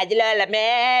 గాజులోలమే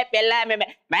పిల్లమేమే.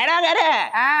 మేడం గారు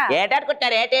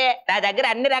ఏటనుకుంటున్నారు ఏంటి? నా దగ్గర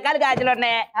అన్ని రకాల గాజులు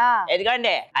ఉన్నాయి.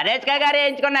 ఎదిగోండి అనేష్క గారు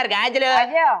వేయించుకున్నారు గాజులు.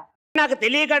 నాకు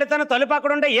తెలియకడుతాను తలుపు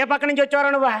అక్కడ ఉంటే ఏ పక్క నుంచి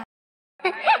వచ్చేవారు నువ్వు?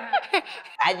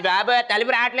 అది బాబు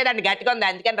తలుపు రావట్లేదండి, గట్టిగా ఉంది,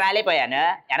 అందుకని రాలేపోయాను.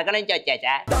 వెనక నుంచి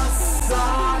వచ్చాచా.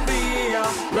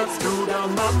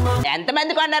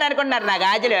 ఎంతమంది కొన్నారు అనుకుంటున్నారు నా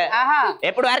గాజులు?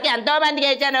 ఎప్పుడు వరకు ఎంతో మందికి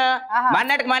వేసాను.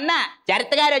 మొన్నటికి మొన్న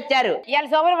చరిత్ర గారు వచ్చారు. ఇవాళ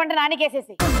సోమవారం అంటే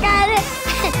నానికేసేసి.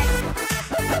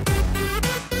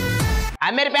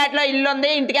 అమీర్పేటలో ఇల్లు ఉంది,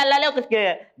 ఇంటికి వెళ్ళాలి, ఒక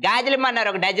గాజులు ఇమ్మన్నారు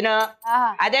 1 డజను.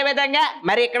 అదే విధంగా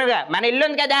మరి ఇక్కడ మన ఇల్లు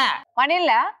ఉంది కదా, మన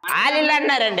ఇల్లా వాళ్ళ ఇల్లు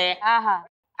అన్నారండి.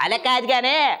 అలా కాదు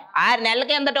కానీ 6 నెలల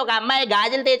కిందట ఒక అమ్మాయి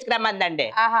గాజులు తీసుకురమ్మందండి.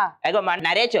 అగో మన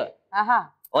నరేష్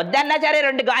వద్దన్నా సరే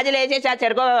 2 గాజులు వేసేసా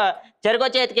చెరుకో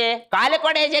చేతికి, కాళ్ళకి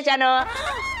కూడా వేసేసాను.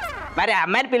 మరి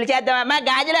అమ్మాయిని పిలిచేద్దామమ్మా,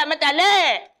 గాజులు అమ్మ తల్లి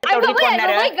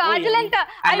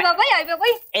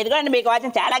ఎదుగోండి మీకోసం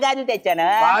చాలా గాజులు తెచ్చాను.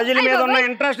 గాజుల మీద ఉన్న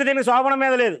ఇంట్రెస్ట్ దీనికి శోభనం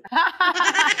మీద లేదు.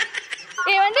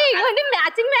 ఏమండి ఇవ్వండి,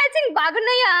 మ్యాచింగ్ మ్యాచింగ్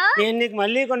బాగున్నాయా? నేను నీకు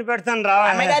మళ్ళీ కొని పెడతాను రా.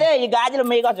 అమ్మాయి గారు ఈ గాజులు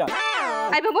మీకోసం.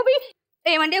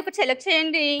 ఏమండి ఒక సెలెక్ట్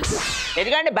చేయండి.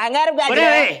 ఎందుకంటే బంగారం గాజులు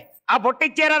ఆ బొట్టు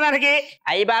ఇచ్చారా దానికి?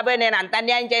 అయ్యి బాబాయ్ నేను అంత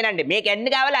అన్యాయం చేయనండి, మీకు ఎన్ని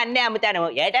కావాలో అన్ని అమ్ముతాను.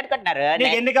 ఏటనుకుంటున్నారు?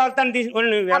 ఎన్ని కావాలి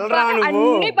తీసుకుని వెళ్ళరా నువ్వు?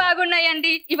 అన్ని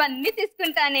బాగున్నాయండి, ఇవన్నీ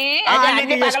తీసుకుంటానే.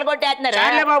 అన్ని పగల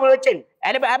కొట్టేస్తున్నారు బాబు. వచ్చింది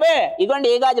అరే బాబు ఇగోండి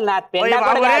ఈ గాజులు నా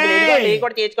కూడా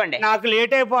తీసుకోండి. నాకు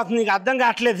లేట్ అయిపోతుంది, నీకు అర్థం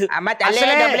కావట్లేదు. అమ్మ తల్లి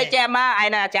డబ్బులు ఇచ్చాయమ్మా,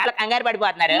 ఆయన చాలా కంగారు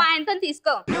పడిపోతున్నారు. మా ఆయనతో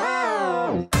తీసుకో.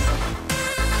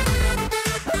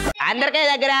 అందరికీ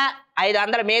దగ్గర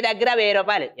 500, మీ దగ్గర 1000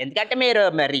 రూపాయలు. ఎందుకంటే మీరు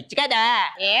రిచ్ కదా.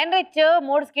 ఏం రిచ్?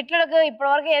 3 స్కిట్లకు ఇప్పటి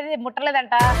వరకు ఏది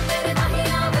ముట్టలేదంట.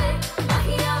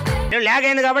 లేక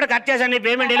అయింది కాబట్టి కట్ చేశాను, నీ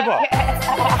పేమెంట్ వెళ్ళిపో.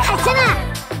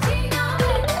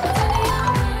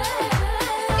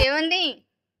 ఏమండి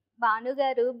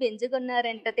భానుగారు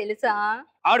బెంజుకున్నారంట తెలుసా?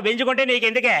 ఆవిడ బెంచుకుంటే నీకు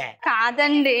ఎందుకే?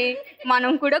 కాదండి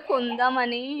మనం కూడా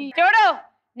కొందామని. చూడు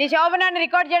నీ శోభనాన్ని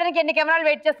రికార్డ్ చేయడానికి ఎన్ని కెమెరాలు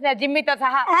వెయిట్ చేస్తున్నాయి జిమ్మితో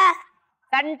సహా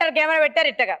సెంటర్ కెమెరా పెట్టారు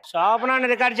ఇట్టగా శోభనాన్ని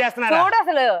రికార్డ్ చేస్తున్నారు చూడు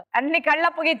అసలు అన్ని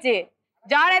కళ్ళప్పగిచ్చి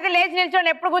జాన్ అయితే లేచి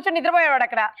నిల్చొని ఎప్పుడు కూర్చొని నిద్రపోయేవాడు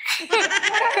అక్కడ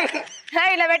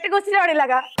ఇలా పెట్టి కూర్చునేవాడు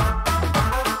ఇలాగా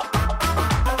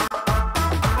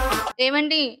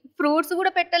ఏమండి ఫ్రూట్స్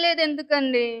కూడా పెట్టలేదు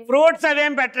ఎందుకండి ఫ్రూట్స్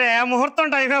అవేం పెట్టరే ముహూర్తం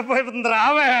టైం అయిపోతుంది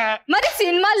రావే మరి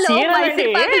సినిమాల్లో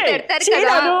మైసూర్ పాకు పెడతారు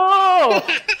కదా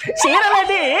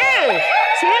చీరలండి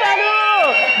చీరలు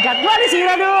గద్వాని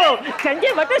చీరలు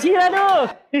కంచి బట్ట చీరలు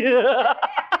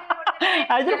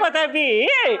అదిరిపోతాయి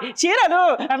చీరలు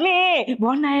అమ్మి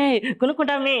బాగున్నాయి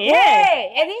కొనుక్కుంటామి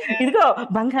ఇదిగో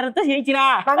బంగారంతో చేయించిన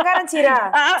బంగారం చీర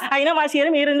అయినా మా చీర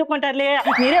మీరు ఎందుకు కొంటారులే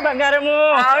మీరే బంగారము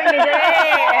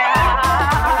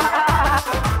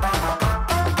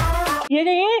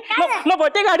ఏది మా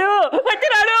పొట్టేగాడు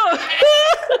వచ్చినాడు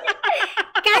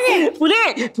పులి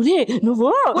పులి నువ్వు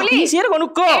ఈ చీర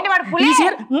కొనుక్కో ఈ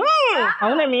చీర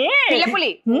అవునమ్మి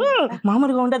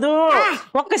మామూలుగా ఉండదు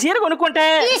ఒక్క చీర కొనుక్కుంటే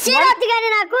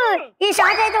నాకు ఈ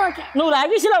షార్ట్ అయితే ఓకే నువ్వు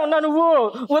రాగేసిలా ఉన్నావు నువ్వు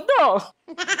వద్దు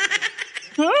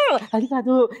అది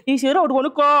కాదు ఈ చీర ఒకటి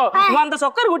కొనుక్కో 100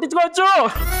 చొక్కలు కుట్టించుకోవచ్చు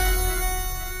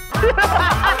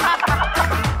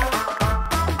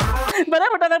బరే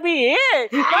పట్టదబ్బి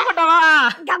పట్టావా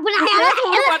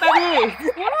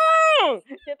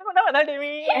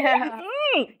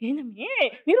ఏందమ్మీ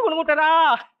మీరు కొనుక్కుంటారా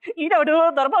ఈడవుడు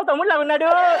దొరబాబు తమ్ముళ్ళ ఉన్నాడు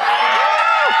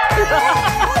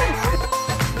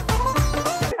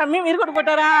అమ్మి మీరు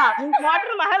కొనుక్కుంటారా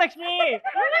వాటర్ మహాలక్ష్మి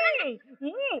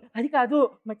అది కాదు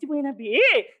మర్చిపోయినబ్బి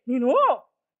నేను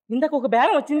ఇందాక ఒక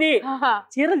బ్యాగ్ వచ్చింది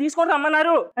చీరలు తీసుకొని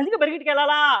రమ్మన్నారు అందుకే బరిగిటికి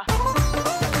వెళ్ళాలా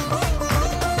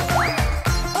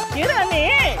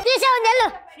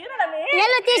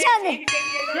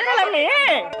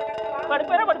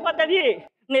పడిపోతుంది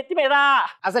నెత్తి మీద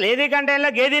అసలు ఏది కంటే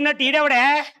గేదిన్నట్టు ఈడవడే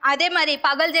అదే మరి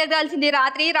పగలు జరగాల్సింది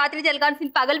రాత్రి రాత్రి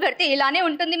జరగాల్సింది పగలు పెడితే ఇలానే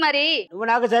ఉంటుంది మరి నువ్వు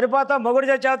నాకు సరిపోతావు మొగుడు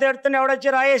చచ్చావు ఎడుతున్నా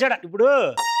ఎవడొచ్చి రాయేసాడు ఇప్పుడు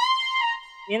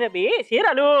ఏందబ్బి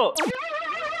చీరలు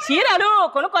చీరలు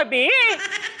కొనుక్కోబ్బి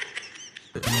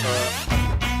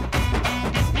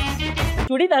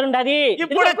చుడీదార్ ఉండది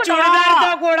ఇప్పుడు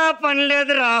చుడీదార్తో కూడా పని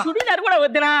లేదురా చుడీదార్ కూడా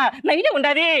వద్దునా నైట్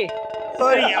ఉండది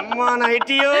అమ్మా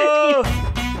నైటియో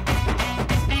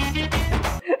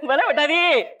భలే ఉంటది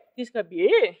తీసుకొబ్బి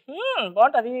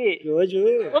బాగుంటది రోజు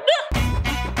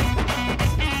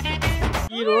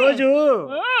ఈ రోజు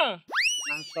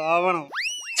నా శోభనం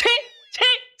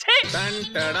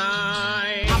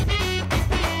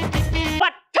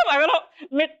పట్ట పగలు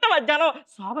మిట్ట మధ్యాహ్నం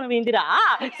శోభనం ఏందిరా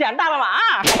చెండాలమా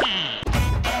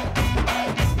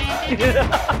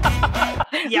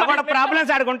ఎవడ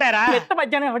ప్రాబ్లమ్స్ ఆడుకుంటారా మిట్ట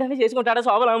మధ్యాహ్నం ఎవడైనా చేసుకుంటాడా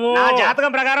శోభనము నా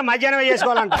జాతకం ప్రకారం మధ్యాహ్నమే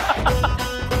చేసుకోవాలంట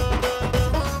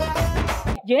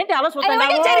ఏంటి అలా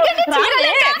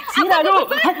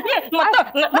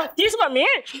తీసుకోమ్మి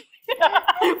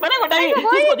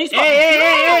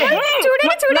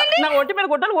నా ఒంటి మీద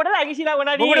గుడ్డలు కూడా లాగేసిలా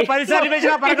ఉన్నది 10 సార్లు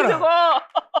వేసినా పరకరు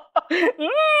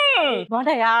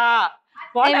బాగుంటాయా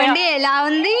ఎలా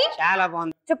ఉంది చాలా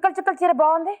బాగుంది చుక్కలు చుక్కల చీర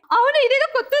బాగుంది అవును ఇదేదో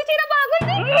కొత్త చీర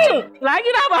బాగుంది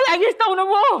లాగిరా లాగిస్తావు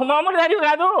నువ్వు మామూలు దాని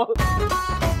కాదు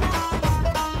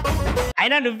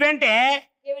అయినా నువ్వేంటే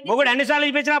మొగుడు అన్నిసార్లు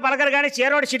చూపించినా పలకరు కానీ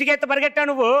చీరోడు చిటికెత్త పరిగెట్టా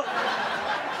నువ్వు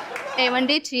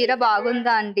ఏమండి చీర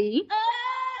బాగుందా అండి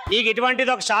నీకు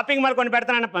ఇటువంటిది ఒక షాపింగ్ మాల్ కొని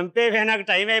పెడతానని పంపే నాకు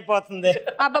టైం అయిపోతుంది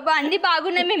అబ్బాబా అన్ని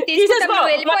బాగున్నాయి మేము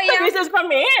తీసుకుంటాం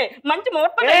మంచి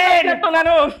ముహూర్తం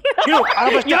చెప్తున్నాను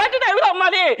ఇలాంటి టైంలో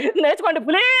అమ్మాలి నేర్చుకోండి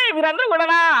పులి మీరందరూ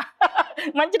కూడానా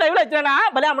మంచి టైంలో వచ్చినా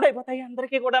భలే అమ్ముడు అయిపోతాయి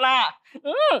అందరికీ కూడానా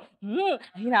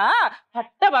అయినా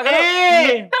పట్ట బాగా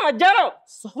మధ్యాహ్నం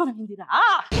సోమనిందిరా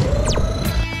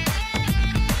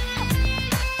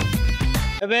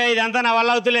అబ్బే ఇదంతా నా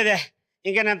వల్ల అవుతులేదే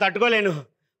ఇంకా నేను తట్టుకోలేను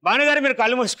భానుగారు మీరు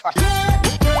కళ్ళు మూసుకోవాలి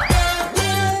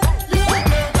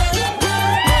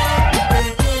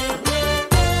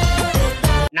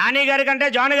నాని గారి కంటే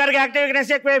జాన్ గారికి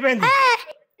యాక్టివ్నెస్ ఎక్కువైపోయింది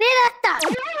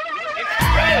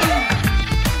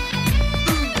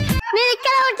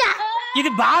ఇది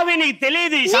బావి నీకు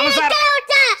తెలియదు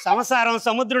సంసారం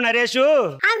సముద్రం నరేషు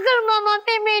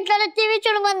టీవీ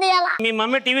చూడమంది మీ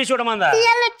మమ్మీ టీవీ చూడమందా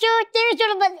టీవీ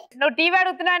చూడమంది నువ్వు టీవీ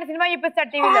అడుగుతున్నా అని సినిమా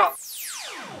చూపిస్తాడు టీవీలో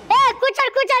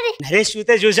కూర్చోండి కూర్చోండి నరేష్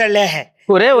చూస్తే చూసాడులే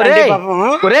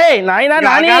నాయనా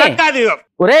కాదు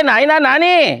నాయనా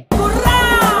నాని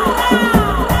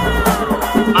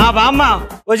మా బామ్మ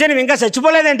వచ్చి నువ్వు ఇంకా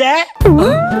చచ్చిపోలేదంటే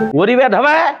ఊరి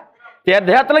వేధవా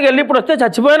తీర్థయాత్రలకు వెళ్ళి ఇప్పుడు వస్తే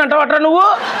చచ్చిపోయానంటావట్రా నువ్వు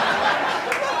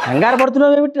కంగారు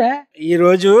పడుతున్నావు ఏమిట్రా ఈ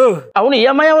రోజు అవును ఈ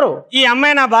అమ్మాయి ఎవరు ఈ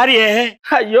అమ్మాయి నా భార్య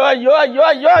అయ్యో అయ్యో అయ్యో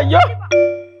అయ్యో అయ్యో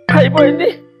అయిపోయింది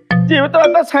జీవితం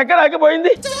అంతా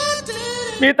సంకరాకపోయింది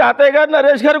మీ తాతయ్య గారు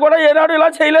నరేష్ గారు కూడా ఏనాడు ఇలా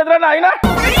చేయలేదురా నాయన.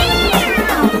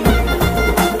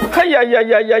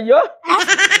 అయ్యో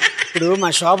ఇప్పుడు మా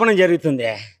శోభనం జరుగుతుంది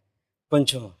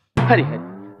కొంచెం. హరి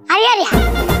హరి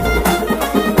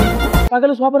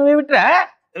పగలు శోభనం ఏమిట్రా?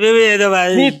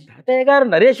 మీ తాతయ్య గారు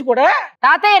నరేష్ కూడా.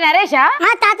 తాతయ్య నరేషా?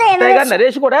 తాతయ్య గారు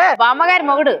నరేష్ కూడా బామ్మగారి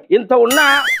మొగుడు. ఇంత ఉన్నా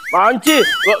మంచి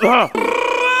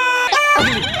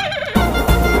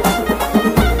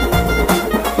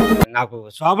నాకు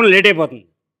శోభనం లేట్ అయిపోతుంది.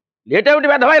 లేట్ ఏమిటి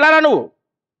పెద్దవా ఇలా నువ్వు?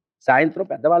 సాయంత్రం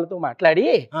పెద్దవాళ్ళతో మాట్లాడి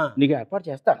నీకు ఏర్పాటు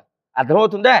చేస్తాను.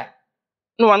 అర్థమవుతుందా?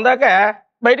 నువ్వు అందాక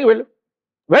బయటికి వెళ్ళు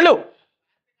వెళ్ళు.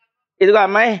 ఇదిగో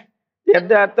అమ్మాయి,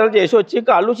 తీర్థయాత్రలు చేసి వచ్చి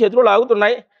కాళ్ళు చేతులు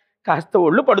లాగుతున్నాయి, కాస్త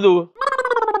ఒళ్ళు పడదు.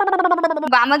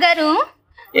 బామ్మగారు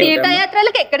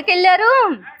తీర్థయాత్రలకు ఎక్కడికి వెళ్ళారు?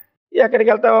 ఎక్కడికి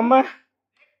వెళ్తావమ్మా?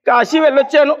 కాశీ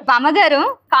వెళ్ళొచ్చాను. బామ్మగారు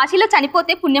కాశీలో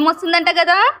చనిపోతే పుణ్యం వస్తుందంట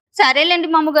కదా. సరేలేండి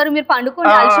మామగారు, మీరు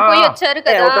పండుకొని అలసిపోయి వచ్చారు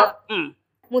కదా.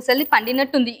 ముసలి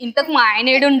పండినట్టుంది. ఇంతకు మా ఆయన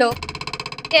ఏడుండో.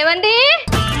 ఏవండి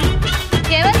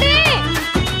ఏవండి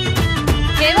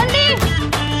ఏవండి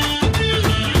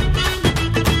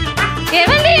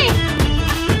ఏవండి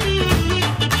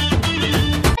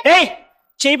ఏయ్,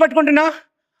 చేయి పట్టుకుంటున్నా.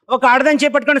 ఒక ఆడదాన్ని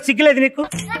చేయి పట్టుకుంటే సిగ్గులేదు నీకు?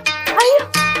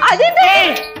 అదేంటి?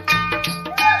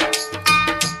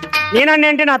 నేనండి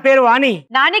అంటే నా పేరు వాణి.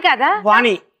 నాని కదా?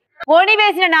 వాణి. ఓణి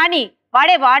వేసిన నాని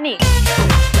వాడే వాణి.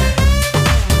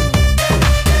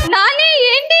 నాని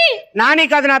ఏంటి? నాని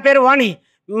కాదు, నా పేరు వాణి.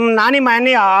 నాని మా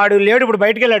అన్ని ఆడు లేడు, ఇప్పుడు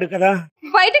బయటకు వెళ్ళాడు కదా.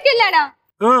 బయటకు వెళ్ళాడా?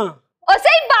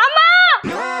 ఒసై బామ్మా,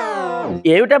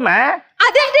 ఏమిటమ్మా?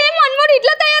 అదేంటి మన్మోడు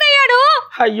ఇట్లా తయారయ్యాడు?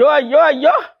 అయ్యో అయ్యో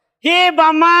అయ్యో. ఏ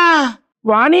బామ్మా,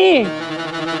 వాణి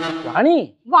వాణి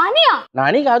వాణియా?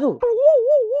 నాని కాదు.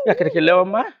 ఎక్కడికి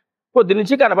వెళ్ళావమ్మా? పొద్దు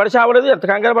నుంచి కనబడి చావలేదు. ఎంత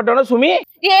కంగారు పడ్డానో సుమి.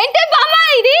 ఏంటి బామ్మా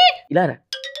ఇది? ఇలా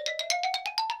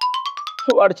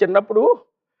వాడు చిన్నప్పుడు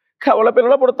కవల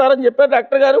పిల్లలు పుడతారని చెప్పారు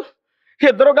డాక్టర్ గారు.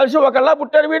 ఇద్దరు కలిసి ఒకళ్ళ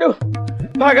పుట్టాడు. వీడు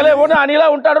పగలేమో నానిలా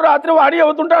ఉంటాడు, రాత్రి వాడి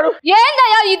అవుతుంటాడు.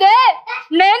 ఏందయ్యా ఇదే?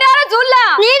 నేనేరా చూడలా.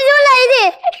 ఇది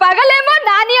పగలేమో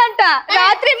నాని అంట,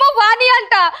 రాత్రేమో వాణి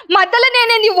అంట, మధ్యలో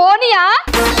నేనేంది ఓనియా?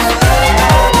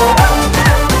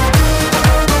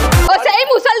 ఓసై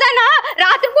ముసల్దానా,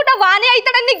 రాత్రి పూట వాణి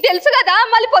అవుతాడని నీకు తెలుసు కదా,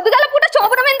 మళ్ళీ పొద్దుగాల పూట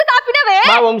శోభనం ఎందుకు ఆపినవే?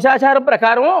 మా వంశాచారం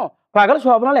ప్రకారం పగల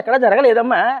శోభనాలు ఎక్కడా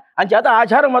జరగలేదమ్మా. అంచేత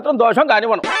ఆచారం మాత్రం దోషం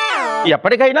కానివ్వను.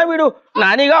 ఎప్పటికైనా వీడు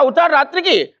నానిగా అవుతాడు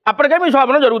రాత్రికి, అప్పటికే మీ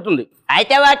శోభనం జరుగుతుంది.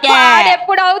 అయితే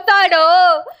ఎప్పుడు అవుతాడు?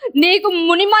 నీకు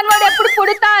ముని మనవాడు ఎప్పుడు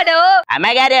పుడతాడు?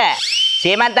 అమ్మగారు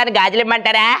సీమంతాన్ని గాజులు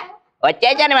ఇమ్మంటారా?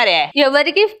 వచ్చేసాను మరి.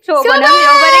 ఎవరికి శోభనం,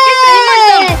 ఎవరికి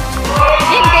శ్రీమంతం?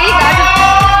 ఇంకేయి కాదు.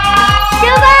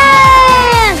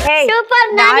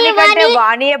 నాని కంటే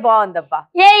వాణియే బాగుందబ్బా.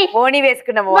 ఓణి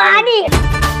వేసుకున్నాము.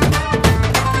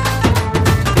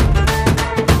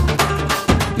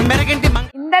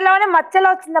 ఇందులోనే మచ్చలో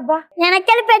వచ్చిందబ్బా.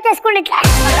 వెనక్కి పెట్టేసుకోండి ఇట్లా.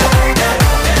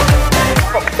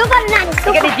 సూపర్ నాని.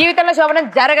 ఇక నీ జీవితంలో శోభనం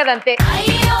జరగదంతే.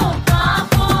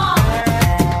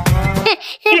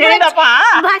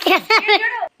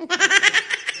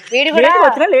 వీడు కూడా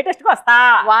వచ్చిన లేటెస్ట్ వస్తా.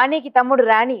 వాణికి తమ్ముడు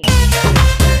రాణి.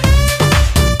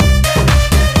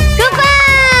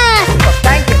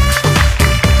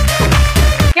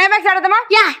 Climax ఆడదామా?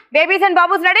 Babies and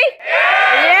Babu's ready?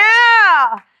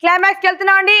 Climax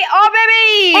వెళ్తున్నాం అండి. ఓ బేబీ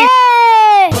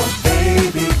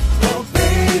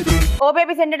ఓ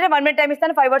బేబీస్ ఏంటంటే 1 minute టైం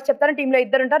ఇస్తాను. 5 words చెప్తాను. టీమ్ లో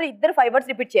ఇద్దరు ఉంటారు, ఇద్దరు 5 words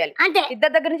రిపీట్ చేయాలి.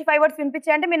 ఇద్దరు దగ్గర నుంచి 5 words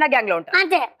వినిపించాయంటే మీరు నా గ్యాంగ్ లో ఉంటారు.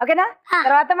 ఓకేనా?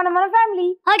 తర్వాత మనం మన ఫ్యామిలీ.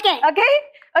 ఓకే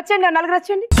వచ్చండి, నలుగురు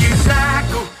వచ్చండి.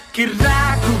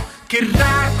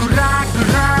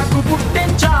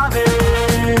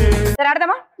 సరే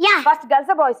ఆడదామా? First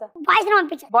girls boys? బాయ్స్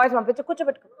పంపించు.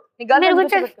 కూర్చోబెట్టుకో. నీ గర్ల్స్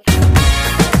కూర్చోబెట్టుకో.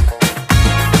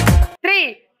 3,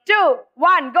 2,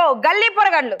 1 గో. గల్లీ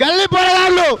పొరగాళ్ళు, గల్లీ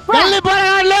పోరగాళ్ళు, గల్లీ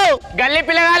పోరగాళ్ళు, గల్లీ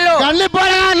పిల్లగాళ్ళు, గల్లీ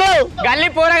పోరగాళ్ళు, గల్లీ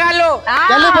పోరగాళ్ళు.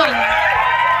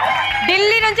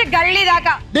 ఢిల్లీ నుంచి గల్లీ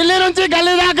దాకా. ఢిల్లీ నుంచి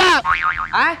గల్లీ దాకా.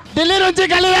 ఢిల్లీ నుంచి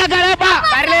గల్లీ దాకా రేపా.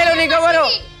 పర్లేదు నీకెవరు?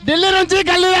 ఢిల్లీ నుంచి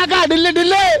గల్లీ దాకా. ఢిల్లీ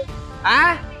ఢిల్లీ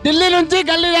ఢిల్లీ నుంచి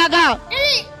గల్లీ దాకా.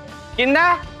 కింద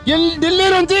ఢిల్లీ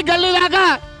నుంచి గల్లీ దాకా.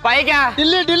 పైగా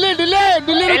ఢిల్లీ ఢిల్లీ ఢిల్లీ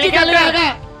ఢిల్లీ నుంచి గల్లీ దాకా.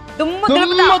 దుమ్ము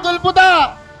దులుపుతా.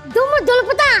 దుమ్ము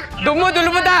దులుపుతా. దుమ్ము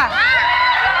దులుపుతా.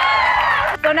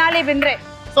 సోనాలి బింద్రే.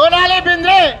 సోనాలి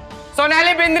బింద్రే.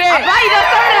 సోనాలి బింద్రే.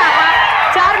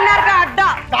 చార్మినార్ కా అడ్డా.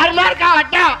 చార్మినార్ కా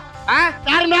అడ్డా.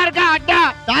 చార్మినార్ కా అడ్డా.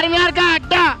 చార్మినార్ కా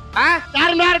అడ్డా.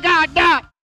 చార్మినార్ కా అడ్డా.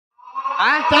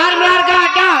 చార్మినార్ కా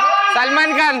అడ్డా.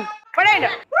 సల్మాన్ ఖాన్.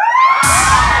 పడేయండి.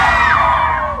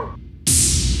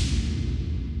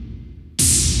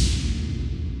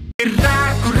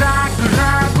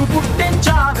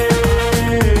 పుట్టించావే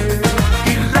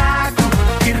కిర్రాకు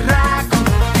కిర్రాకు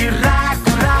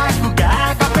కిర్రాకు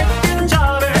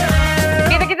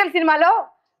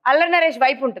అల్లరి నరేష్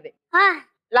వైపు ఉంటది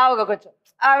లావుగా కొంచెం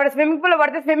ఆవిడ స్విమ్మింగ్ పూల్ లో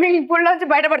పడితే స్విమ్మింగ్ పూల్ నుంచి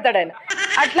బయటపడతాడు ఆయన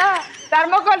అట్లా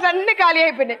థర్మోకోల్స్ అన్ని ఖాళీ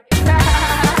అయిపోయినాయి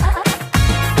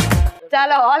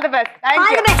చాలా all the best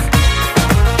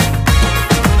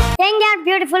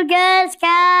beautiful girls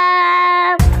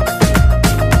cap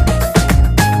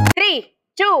 3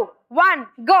 2 1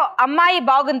 go అమ్మాయి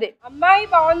బాగుంది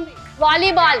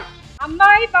వాలీబాల్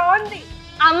అమ్మాయి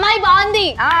బాగుంది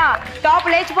టాప్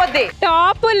లేచిపోద్ది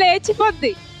టాప్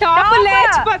లేచిపోయింది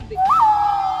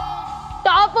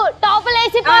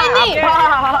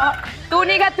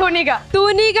తూనిగా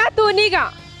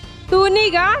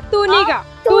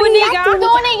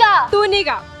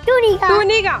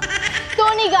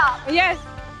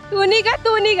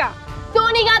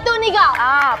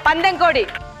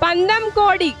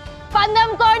పందెం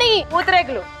కోడి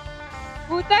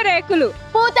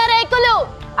పూతరేకులు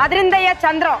అదిరిందయ్య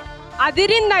చంద్రం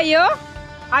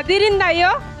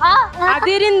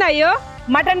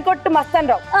మటన్ కొట్టు మస్తన్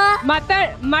రావు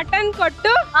మటన్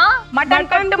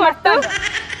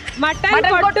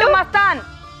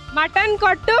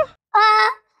కొట్టు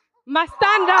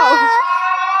మస్తాన్ రావు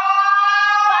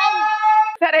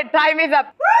సరే టైమ్ ఇస్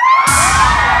అప్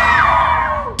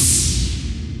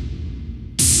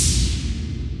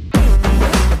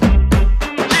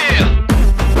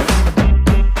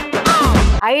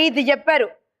ఐదు చెప్పారు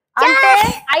అంటే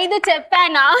 5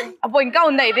 చెప్పానా అబ్బో ఇంకా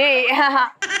ఉందా ఇది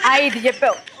 5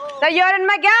 చెప్పావు so you're in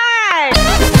my gang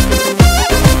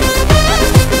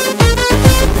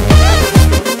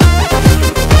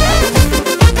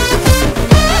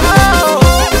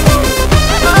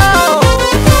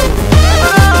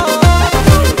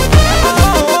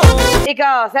ఇక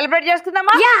సెలబ్రేట్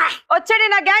చేసుకుందామా వచ్చేయండి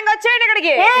నా గ్యాంగ్ వచ్చేయండి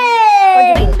ఇక్కడికి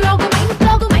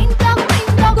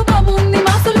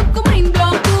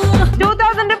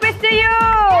 2000 rupees to you.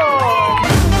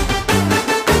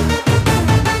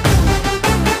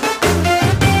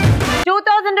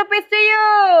 2000 rupees to you.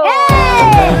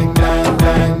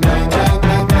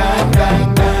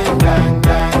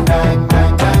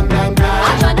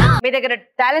 మీ దగ్గర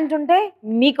టాలెంట్ ఉంటే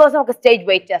మీకోసం ఒక స్టేజ్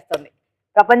వెయిట్ చేస్తుంది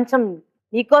ప్రపంచం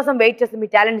మీకోసం వెయిట్ చేస్తుంది మీ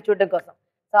టాలెంట్ చూడడం కోసం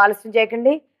సో ఆలస్యం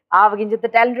చేయకండి ఆవగింజంత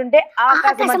టాలెంట్ ఉంటే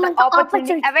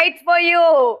ఆపర్చునిటీ అవేట్స్ ఫర్ యూ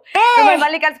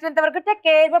మళ్ళీ కలిసినంత వరకు టేక్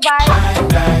కేర్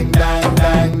బై